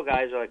 fix, sell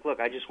guys are like, look,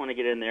 I just want to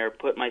get in there,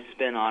 put my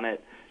spin on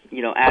it,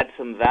 add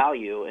some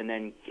value, and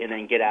then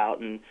get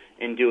out and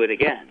do it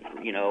again.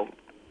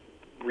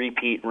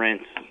 Repeat,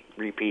 rinse,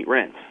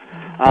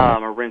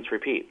 or rinse,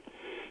 repeat.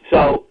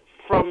 So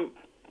from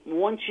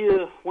once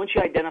you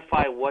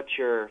identify what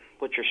your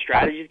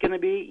strategy is going to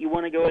be, you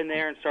want to go in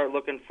there and start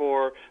looking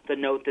for the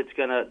note that's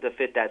going to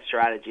fit that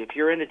strategy. If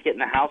you're in it getting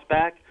the house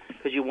back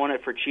because you want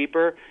it for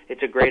cheaper,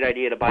 it's a great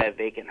idea to buy a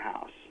vacant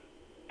house.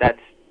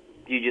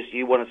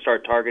 You want to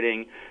start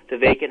targeting the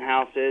vacant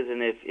houses,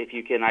 and if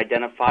you can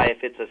identify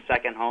if it's a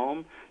second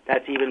home,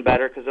 that's even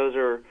better, because those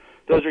are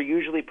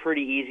usually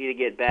pretty easy to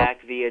get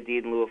back via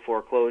deed in lieu of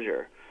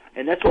foreclosure,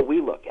 and that's what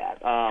we look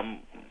at.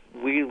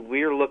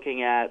 We're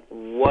looking at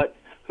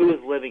who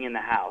is living in the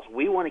house.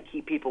 We want to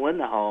keep people in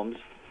the homes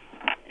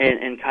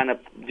and kind of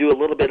do a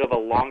little bit of a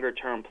longer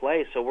term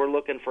play. So we're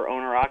looking for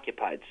owner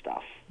occupied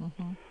stuff.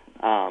 Mm-hmm.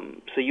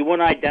 So you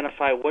want to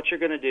identify what you're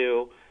going to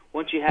do.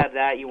 Once you have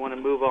that, you want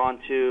to move on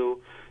to,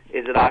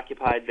 is it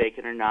occupied,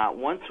 vacant, or not.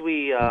 Once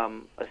we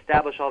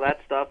establish all that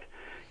stuff,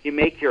 you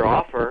make your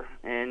offer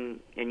and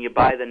you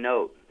buy the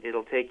note.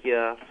 It'll take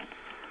you,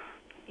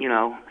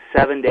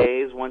 7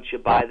 days once you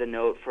buy the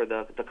note for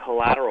the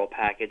collateral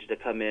package to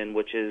come in,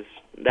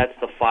 that's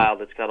the file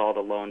that's got all the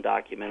loan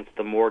documents,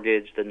 the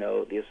mortgage, the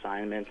note, the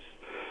assignments,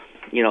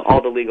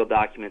 all the legal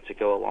documents that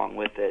go along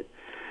with it.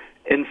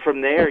 And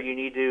from there, you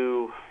need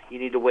to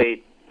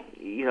wait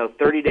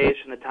 30 days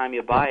from the time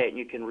you buy it, and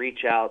you can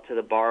reach out to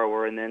the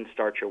borrower and then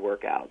start your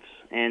workouts.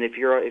 And if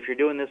you're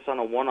doing this on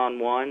a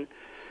one-on-one,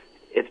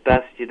 it's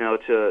best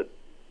to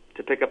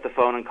pick up the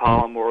phone and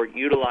call them, or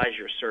utilize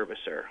your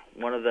servicer.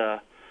 One of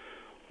the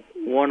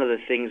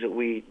things that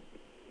we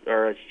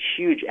are a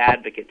huge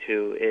advocate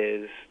to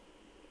is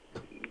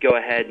to go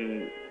ahead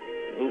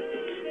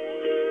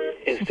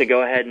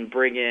and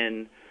bring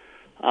in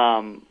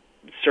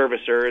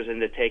servicers and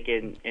to take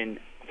in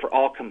for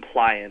all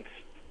compliance,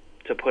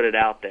 to put it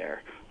out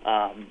there.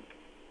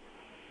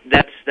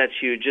 That's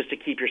huge, just to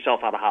keep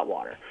yourself out of hot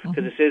water,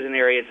 because this is an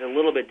area, it's a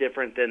little bit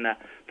different than the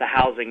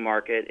housing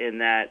market in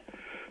that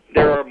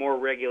there are more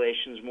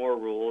regulations, more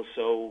rules,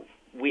 so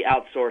we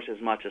outsource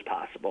as much as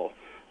possible.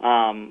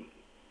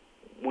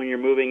 When you're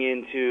moving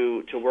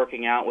into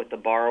working out with the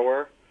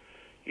borrower,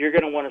 you're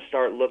going to want to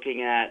start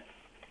looking at,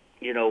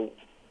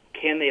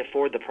 can they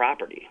afford the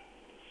property?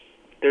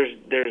 There's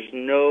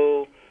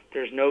no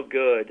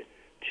good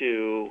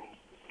to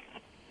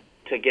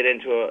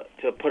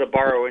put a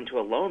borrower into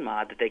a loan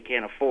mod that they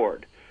can't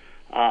afford.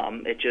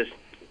 It just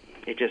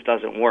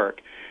doesn't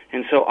work.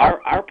 And so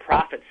our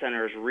profit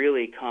centers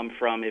really come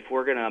from, if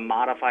we're going to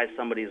modify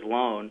somebody's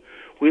loan,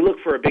 we look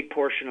for a big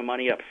portion of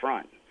money up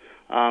front.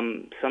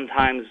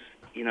 Sometimes,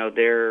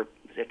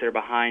 if they're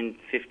behind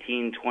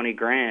 $15,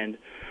 $20,000,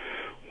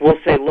 we'll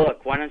say,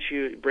 look, why don't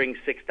you bring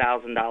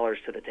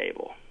 $6,000 to the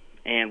table,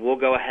 and we'll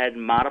go ahead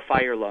and modify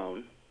your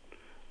loan.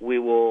 We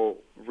will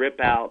rip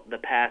out the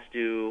past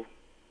due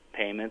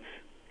payments,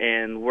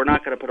 and we're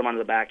not going to put them on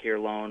the back of your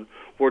loan.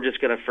 We're just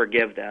going to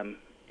forgive them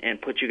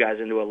and put you guys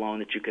into a loan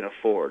that you can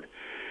afford.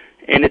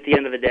 And at the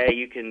end of the day,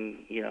 you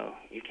can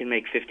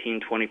make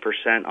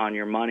 15-20% on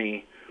your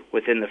money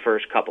within the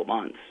first couple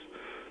months.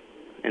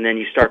 And then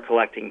you start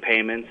collecting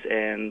payments,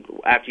 and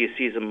after you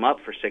seize them up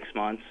for 6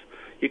 months,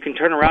 you can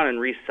turn around and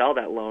resell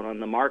that loan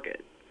on the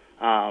market.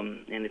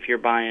 And if you're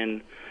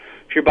buying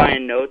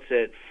notes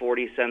at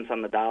 40 cents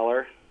on the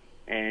dollar,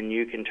 and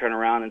you can turn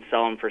around and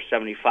sell them for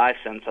 75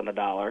 cents on the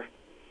dollar,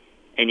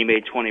 and you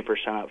made 20%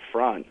 up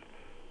front,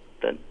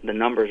 the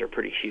numbers are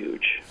pretty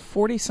huge.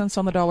 40 cents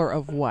on the dollar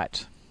of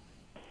what?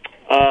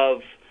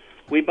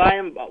 We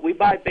buy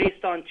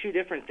based on two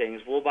different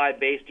things. We'll buy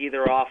based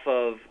either off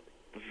of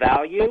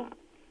value,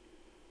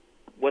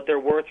 what they're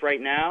worth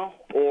right now,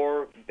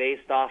 or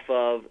based off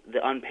of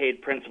the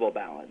unpaid principal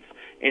balance.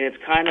 And it's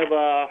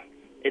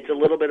it's a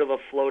little bit of a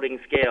floating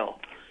scale,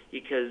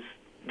 because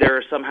there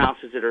are some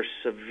houses that are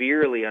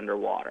severely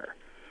underwater.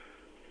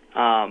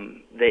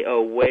 They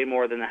owe way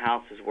more than the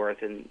house is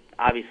worth, and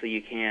obviously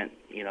you can't,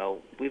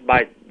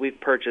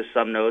 we've purchased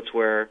some notes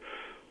where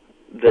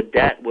the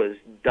debt was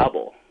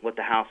double what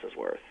the house is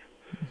worth.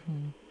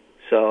 Mm-hmm.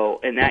 So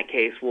in that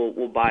case,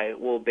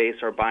 we'll base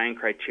our buying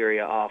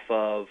criteria off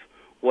of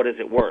what is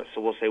it worth.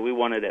 So we'll say we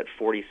want it at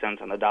 40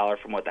 cents on the dollar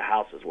from what the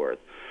house is worth.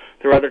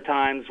 There are other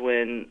times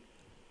when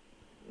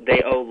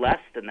they owe less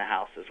than the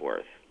house is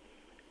worth.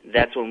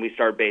 That's when we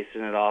start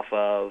basing it off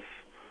of,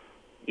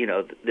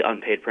 the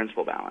unpaid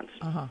principal balance.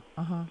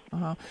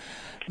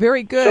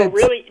 Very good. So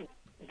really,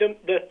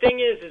 the thing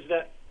is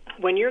that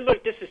when you're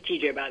this is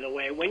TJ, by the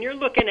way, when you're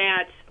looking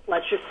at,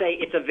 let's just say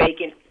it's a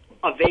vacant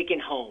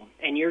home,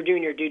 and you're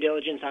doing your due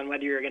diligence on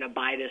whether you're going to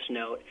buy this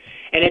note,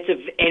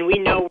 and we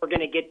know we're going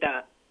to get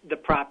the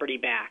property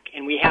back,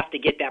 and we have to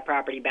get that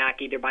property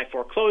back either by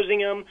foreclosing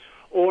them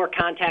or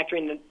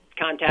contacting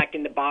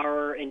contacting the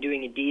borrower and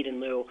doing a deed in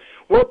lieu.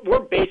 We're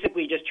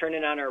basically just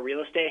turning on our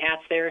real estate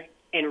hats there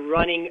and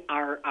running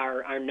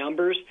our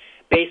numbers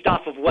based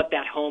off of what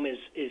that home is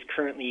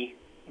currently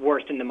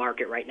worth in the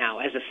market right now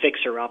as a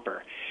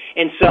fixer-upper.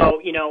 And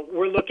so,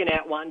 we're looking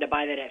at wanting to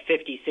buy that at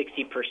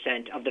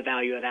 50-60% of the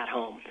value of that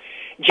home.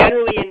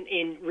 Generally,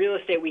 in real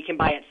estate, we can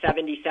buy at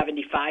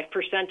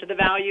 70-75% of the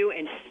value,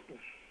 and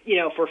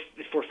if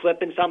we're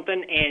flipping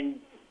something, and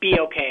be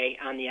okay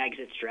on the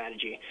exit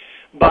strategy.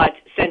 But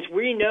since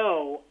we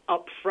know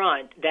up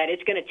front that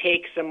it's going to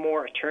take some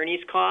more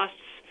attorney's costs,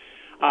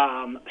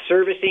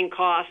 servicing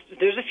costs,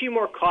 there's a few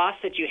more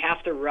costs that you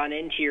have to run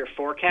into your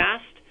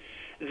forecast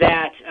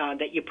that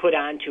you put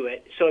onto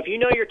it. So if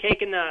you're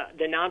taking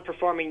the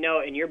non-performing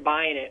note and you're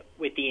buying it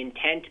with the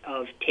intent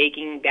of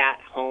taking that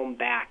home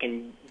back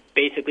and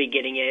basically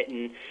getting it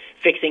and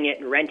fixing it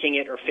and renting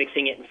it or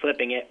fixing it and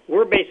flipping it,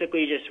 we're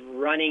basically just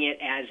running it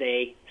as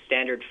a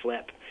standard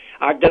flip.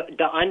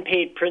 The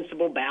unpaid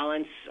principal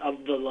balance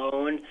of the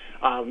loan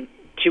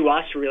to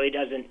us really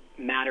doesn't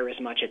matter as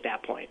much at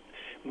that point.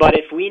 But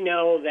if we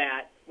know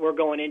that we're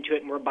going into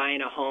it and we're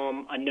buying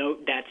a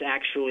note that's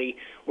actually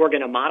we're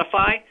going to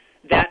modify,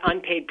 that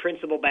unpaid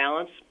principal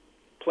balance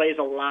plays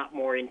a lot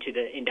more into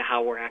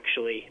how we're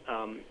actually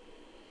going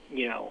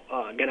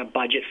to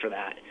budget for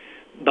that.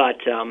 But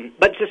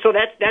so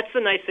that's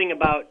the nice thing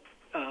about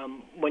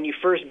when you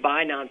first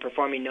buy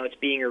non-performing notes,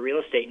 being a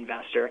real estate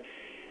investor.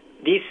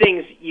 These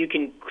things you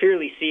can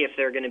clearly see if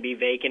they're going to be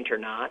vacant or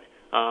not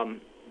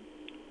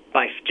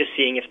by just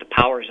seeing if the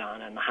power's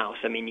on in the house.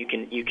 I mean, you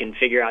can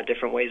figure out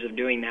different ways of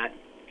doing that.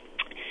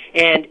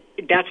 And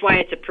that's why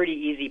it's a pretty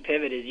easy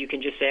pivot is you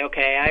can just say,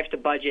 okay, I have to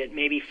budget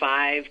maybe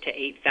 $5,000 to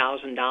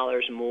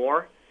 $8,000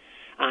 more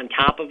on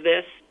top of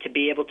this to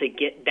be able to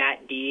get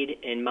that deed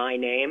in my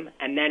name,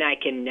 and then I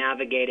can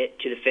navigate it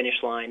to the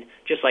finish line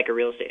just like a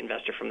real estate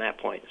investor from that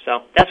point.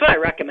 So that's what I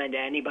recommend to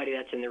anybody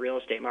that's in the real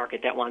estate market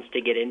that wants to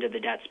get into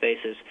the debt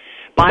spaces.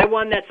 Buy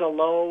one that's a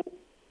low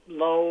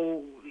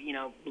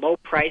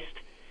priced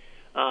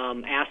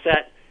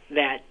asset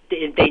that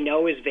they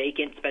know is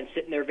vacant. It's been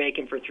sitting there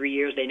vacant for 3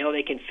 years. They know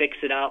they can fix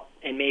it up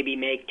and maybe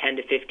make 10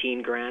 to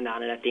 15 grand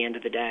on it at the end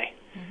of the day.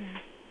 Mm-hmm.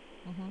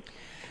 Mm-hmm.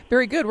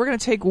 Very good. We're going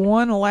to take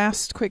one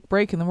last quick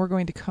break, and then we're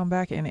going to come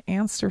back and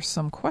answer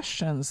some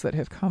questions that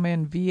have come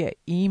in via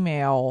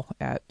email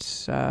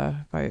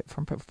from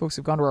folks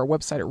who've gone to our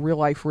website at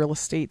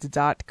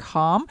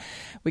realliferealestate.com.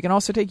 We can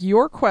also take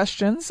your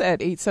questions at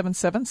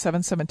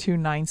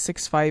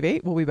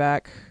 877-772-9658. We'll be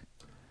back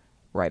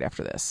right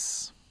after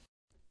this.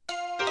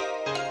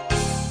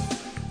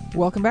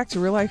 Welcome back to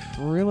Real Life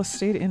Real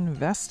Estate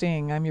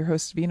Investing. I'm your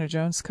host, Vena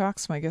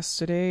Jones-Cox. My guests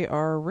today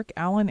are Rick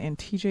Allen and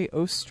TJ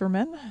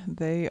Osterman.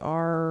 They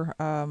are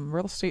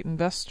real estate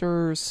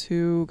investors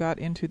who got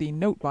into the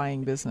note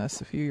buying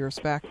business a few years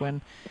back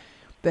when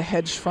the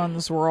hedge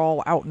funds were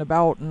all out and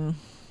about and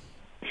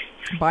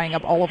buying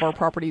up all of our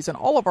properties in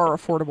all of our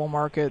affordable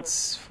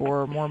markets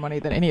for more money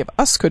than any of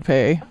us could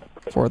pay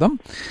for them.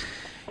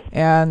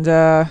 And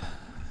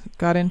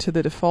got into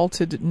the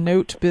defaulted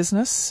note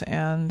business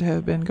and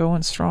have been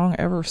going strong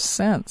ever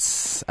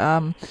since.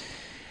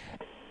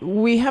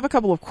 We have a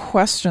couple of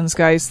questions,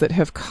 guys, that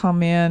have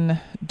come in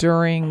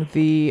during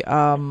the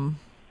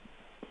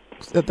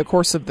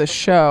course of the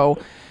show.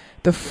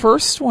 The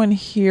first one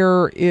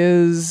here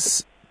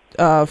is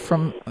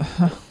from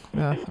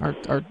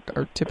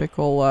our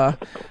typical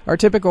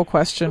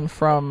question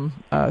from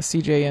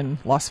CJ in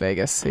Las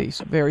Vegas.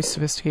 He's very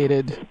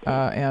sophisticated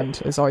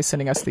and is always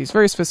sending us these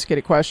very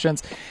sophisticated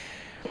questions.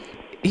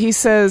 He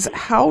says,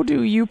 how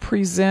do you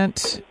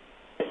present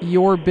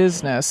your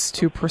business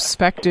to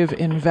prospective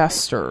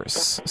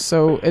investors?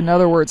 So, in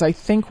other words, I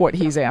think what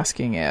he's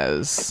asking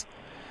is,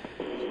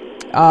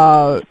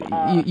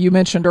 you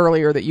mentioned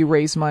earlier that you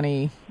raise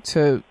money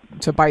to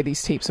buy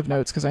these tapes of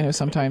notes, because I know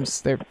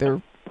sometimes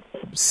they're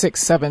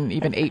 6, 7,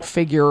 even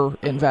 8-figure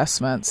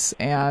investments.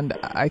 And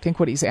I think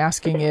what he's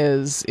asking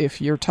is, if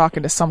you're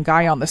talking to some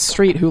guy on the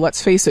street who,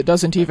 let's face it,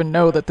 doesn't even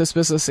know that this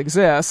business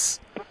exists,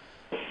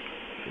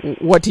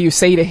 what do you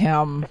say to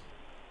him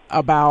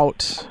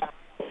about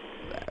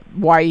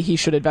why he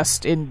should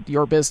invest in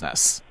your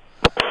business?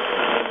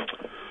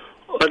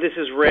 Well, this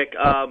is Rick.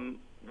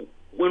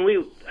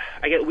 We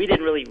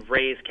didn't really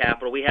raise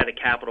capital. We had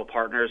capital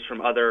partners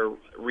from other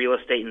real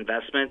estate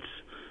investments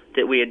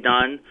that we had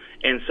done,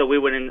 and so we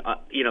went in,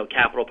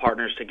 capital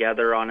partners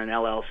together on an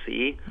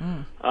LLC.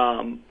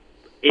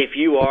 If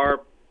you are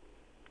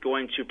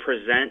going to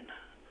present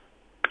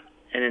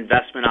an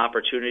investment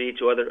opportunity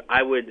to other,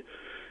 I would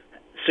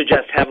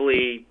suggest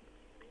heavily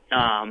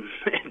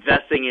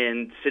investing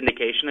in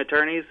syndication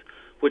attorneys,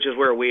 which is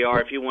where we are.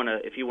 If you want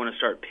to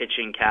start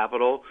pitching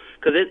capital,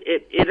 because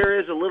there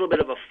is a little bit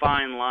of a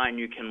fine line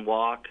you can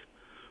walk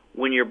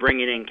when you're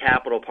bringing in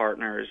capital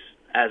partners,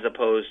 as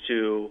opposed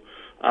to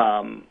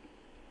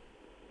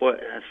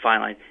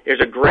fine line.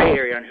 There's a gray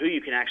area on who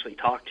you can actually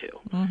talk to.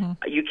 Mm-hmm.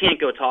 You can't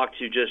go talk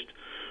to just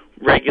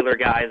regular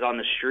guys on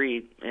the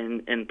street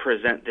and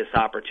present this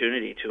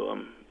opportunity to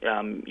them.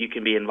 you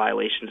can be in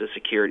violations of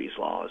securities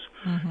laws.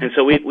 Mm-hmm. And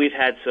so we've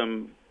had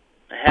some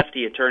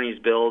hefty attorneys'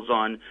 bills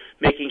on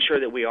making sure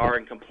that we are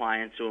in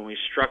compliance when we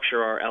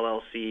structure our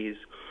LLCs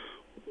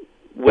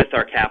with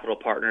our capital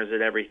partners,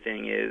 that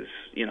everything is,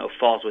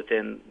 falls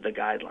within the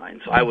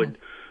guidelines. So mm-hmm.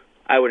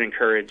 I would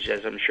encourage,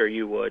 as I'm sure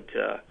you would,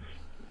 to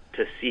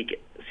seek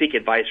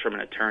advice from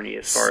an attorney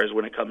as far as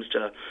when it comes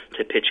to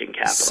pitching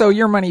capital. So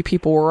your money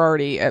people were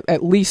already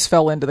at least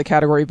fell into the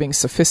category of being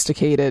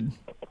sophisticated,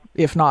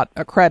 if not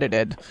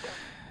accredited.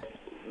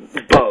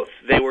 Both.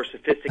 They were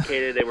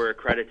sophisticated, they were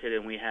accredited,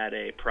 and we had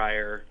a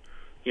prior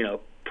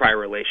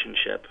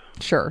relationship.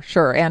 Sure.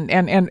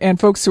 And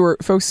folks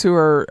who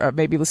are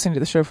maybe listening to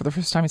the show for the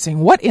first time and saying,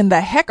 "What in the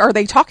heck are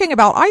they talking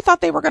about? I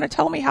thought they were going to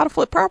tell me how to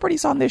flip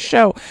properties on this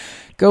show."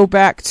 Go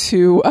back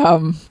to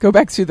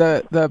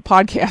the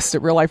podcast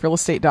at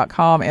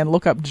realliferealestate.com and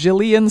look up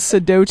Jillian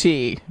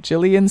Sidoti.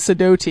 Jillian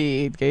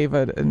Sidoti gave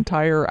an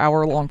entire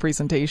hour-long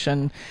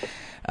presentation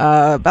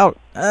about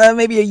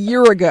maybe a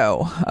year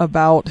ago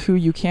about who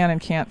you can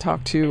and can't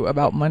talk to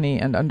about money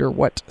and under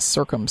what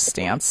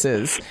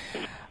circumstances.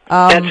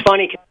 That's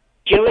funny.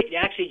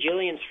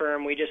 Jillian's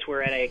firm, we just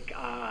were at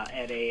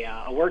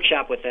a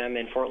workshop with them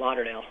in Fort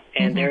Lauderdale,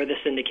 and mm-hmm. they're the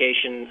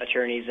syndication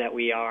attorneys that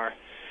we are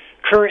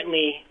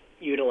currently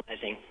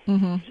utilizing.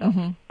 Mm-hmm, so,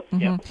 mm-hmm,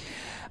 yeah.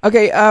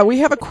 Okay, we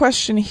have a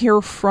question here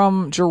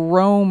from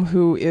Jerome,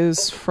 who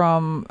is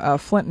from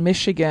Flint,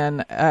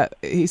 Michigan.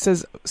 He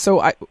says,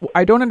 so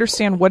I don't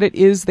understand what it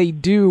is they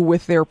do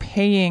with their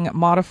paying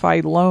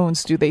modified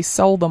loans. Do they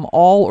sell them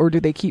all, or do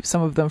they keep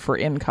some of them for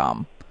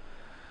income?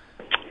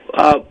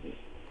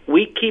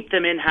 We keep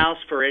them in-house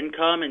for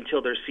income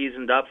until they're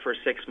seasoned up for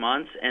 6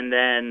 months, and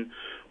then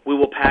we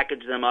will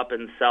package them up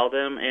and sell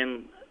them,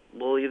 and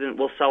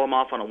we'll sell them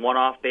off on a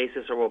one-off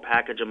basis, or we'll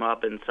package them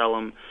up and sell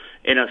them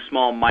in a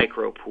small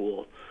micro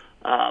pool.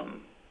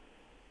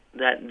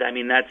 That's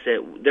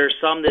it. There's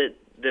some that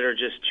are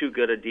just too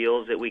good of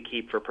deals that we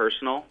keep for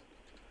personal.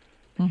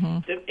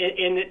 Mm-hmm.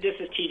 And this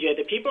is TJ.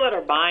 The people that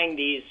are buying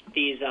these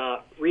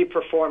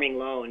reperforming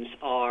loans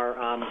are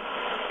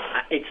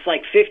it's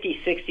like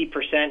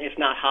 50-60%, if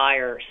not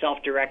higher,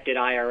 self-directed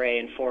IRA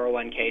and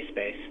 401k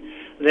space.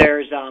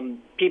 There's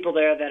people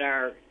there that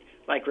are,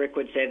 like Rick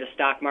would say, the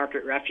stock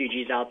market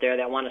refugees out there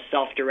that want to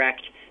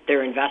self-direct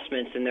their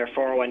investments in their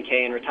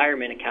 401k and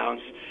retirement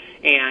accounts.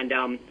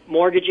 And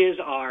mortgages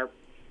are,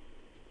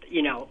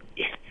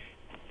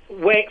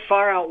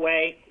 far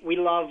outweigh. We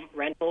love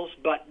rentals,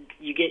 but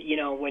you get,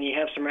 when you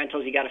have some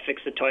rentals, you got to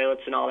fix the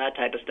toilets and all that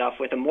type of stuff.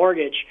 With a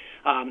mortgage,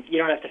 you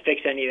don't have to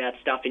fix any of that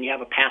stuff, and you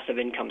have a passive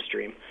income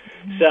stream.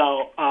 Mm-hmm.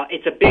 So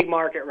it's a big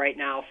market right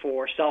now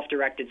for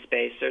self-directed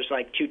space. There's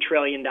like $2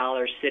 trillion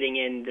sitting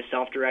in the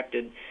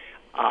self-directed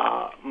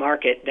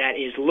market that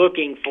is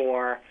looking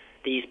for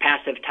these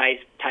passive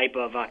type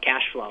of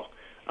cash flow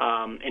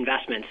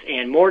investments.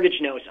 And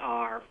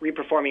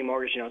reperforming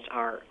mortgage notes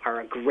are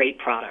a great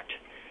product.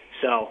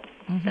 So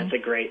mm-hmm. that's a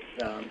great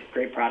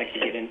product to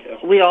get into.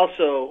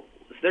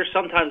 There's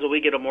sometimes when we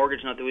get a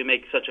mortgage note that we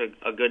make such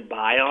a good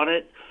buy on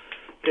it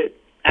that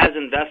as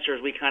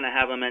investors we kind of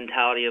have a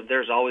mentality of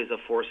there's always a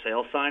for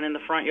sale sign in the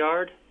front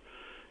yard.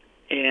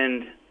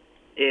 And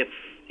if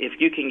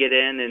you can get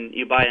in and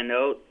you buy a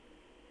note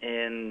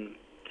and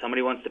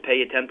somebody wants to pay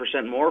you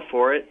 10% more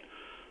for it,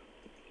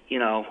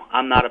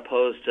 I'm not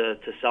opposed to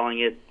selling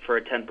it for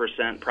a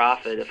 10%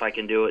 profit if I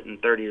can do it in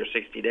 30 or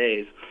 60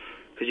 days.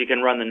 Because you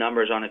can run the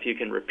numbers on if you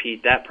can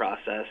repeat that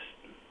process,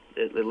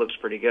 it looks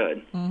pretty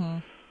good.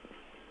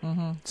 Mm-hmm.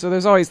 Mm-hmm. So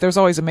there's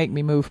always a make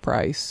me move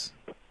price.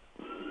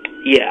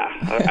 Yeah,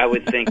 I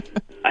would think.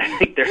 I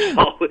think there's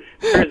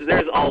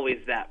always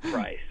that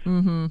price.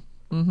 Mm-hmm.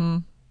 Mm-hmm.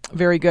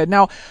 Very good.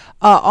 Now,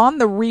 on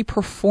the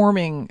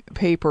reperforming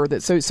paper,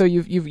 so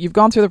you've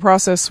gone through the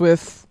process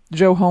with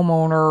Joe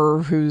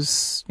Homeowner,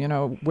 who's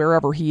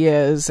wherever he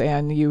is,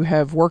 and you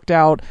have worked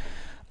out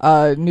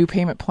a new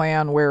payment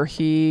plan where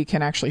he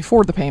can actually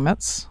afford the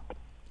payments,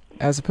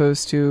 as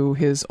opposed to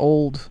his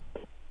old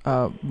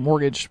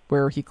mortgage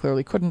where he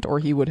clearly couldn't, or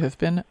he would have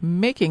been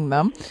making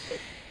them.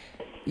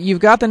 You've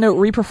got the note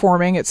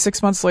reperforming. It's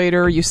 6 months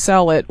later. You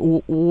sell it.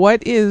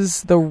 What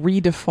is the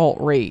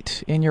redefault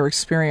rate in your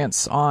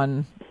experience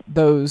on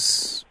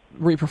those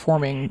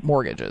reperforming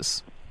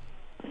mortgages?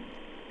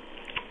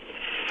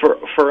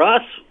 For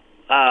us,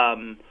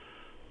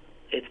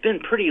 it's been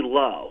pretty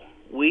low.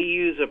 We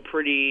use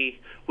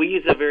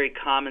a very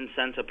common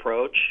sense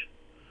approach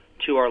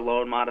to our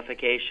loan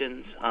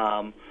modifications.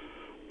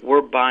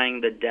 We're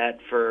buying the debt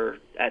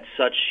at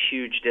such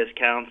huge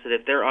discounts that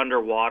if they're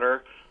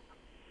underwater,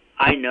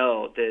 I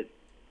know that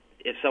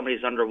if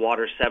somebody's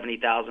underwater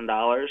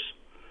 $70,000,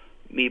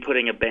 me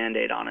putting a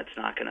Band-Aid on it's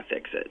not going to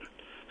fix it.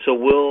 So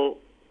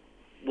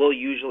we'll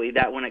usually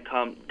that's when it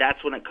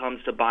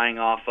comes to buying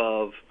off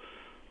of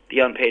the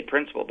unpaid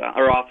principal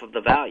or off of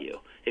the value.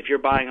 If you're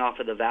buying off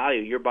of the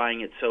value, you're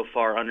buying it so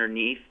far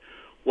underneath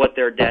what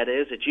their debt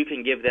is that you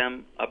can give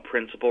them a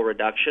principal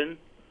reduction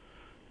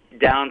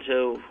down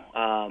to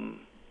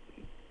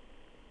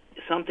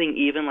something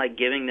even like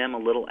giving them a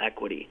little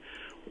equity.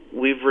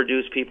 we've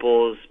reduced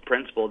people's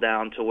principal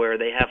down to where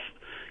they have,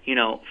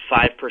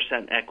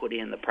 5% equity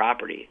in the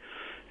property.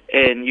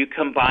 And you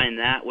combine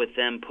that with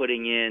them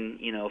putting in,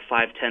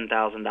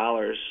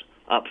 $5,000-$10,000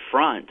 up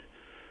front.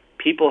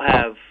 People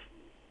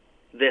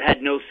that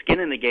had no skin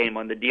in the game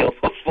on the deal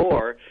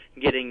before,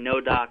 getting no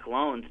doc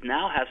loans,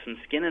 now have some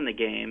skin in the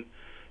game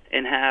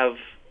and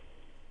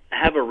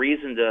have a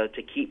reason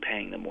to keep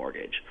paying the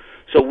mortgage.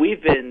 So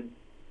we've been,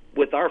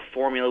 with our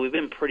formula, we've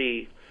been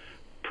pretty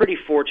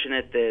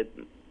fortunate that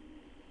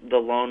the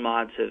loan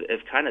mods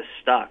have kind of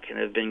stuck and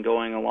have been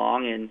going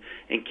along and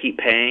keep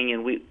paying.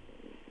 And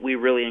we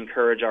really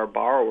encourage our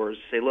borrowers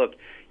to say, look,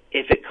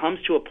 if it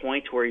comes to a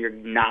point where you're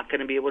not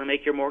going to be able to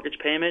make your mortgage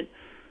payment,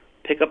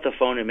 pick up the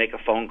phone and make a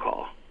phone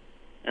call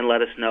and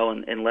let us know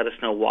and let us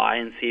know why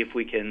and see if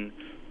we can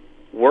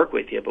work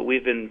with you. But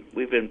we've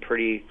been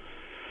pretty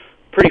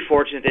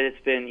fortunate that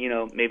it's been,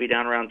 maybe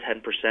down around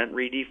 10%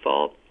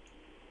 redefault.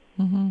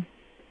 Mm-hmm.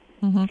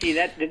 Mm-hmm. See,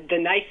 that the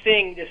nice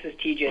thing, this is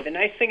TJ, the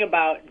nice thing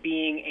about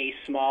being a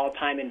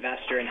small-time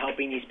investor and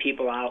helping these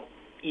people out,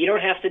 you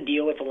don't have to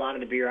deal with a lot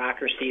of the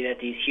bureaucracy that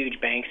these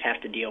huge banks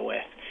have to deal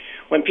with.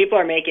 When people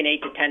are making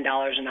 $8 to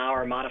 $10 an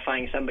hour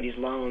modifying somebody's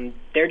loan,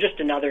 they're just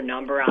another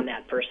number on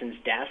that person's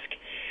desk.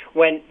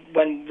 When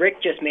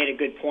Rick just made a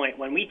good point,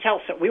 when we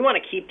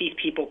want to keep these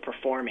people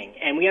performing,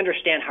 and we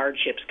understand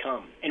hardships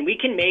come, and we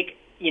can make,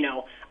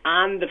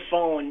 on the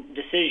phone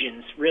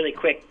decisions really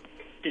quick,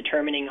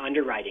 determining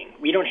underwriting.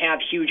 We don't have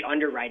huge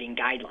underwriting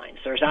guidelines.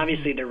 There's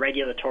obviously the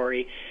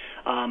regulatory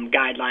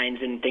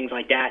guidelines and things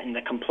like that and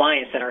the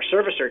compliance that our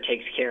servicer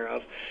takes care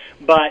of.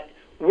 But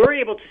we're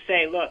able to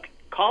say, look,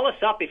 call us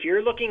up if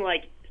you're looking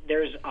like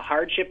there's a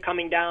hardship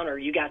coming down or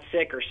you got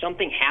sick or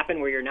something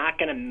happened where you're not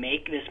going to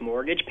make this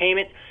mortgage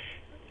payment.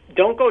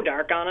 Don't go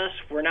dark on us.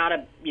 We're not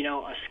a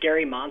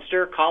scary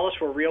monster. Call us.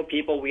 We're real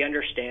people. We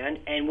understand,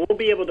 and we'll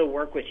be able to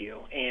work with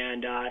you.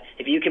 And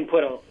if you can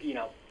put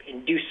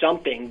and do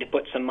something to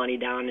put some money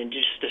down and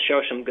just to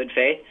show some good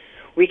faith,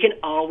 we can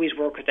always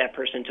work with that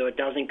person so it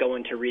doesn't go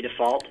into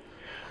redefault.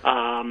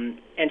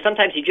 And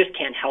sometimes you just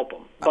can't help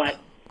them. But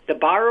the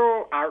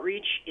borrower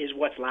outreach is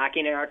what's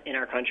lacking in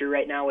our country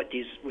right now with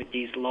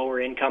these lower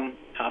income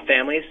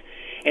families.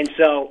 And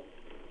so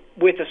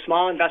with a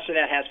small investor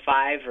that has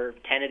 5 or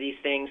 10 of these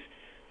things,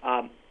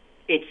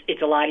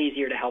 it's a lot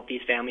easier to help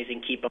these families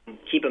and keep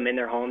them in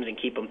their homes and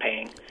keep them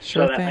paying.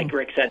 Sure so that, thing. like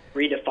Rick said,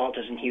 redefault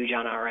isn't huge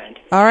on our end.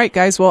 All right,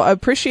 guys. Well, I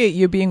appreciate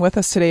you being with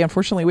us today.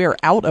 Unfortunately, we are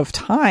out of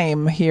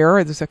time here.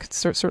 I could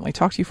certainly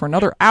talk to you for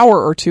another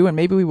hour or two, and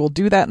maybe we will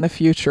do that in the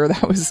future.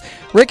 That was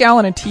Rick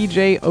Allen and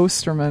TJ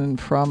Osterman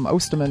from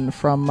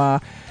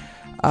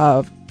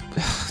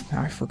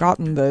I've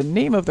forgotten the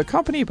name of the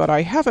company, but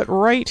I have it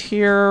right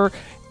here.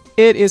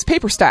 It is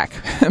Paperstack,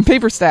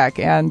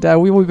 and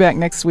we will be back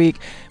next week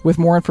with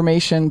more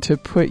information to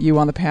put you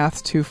on the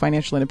path to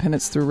financial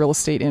independence through real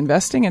estate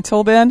investing.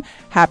 Until then,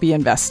 happy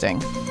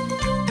investing.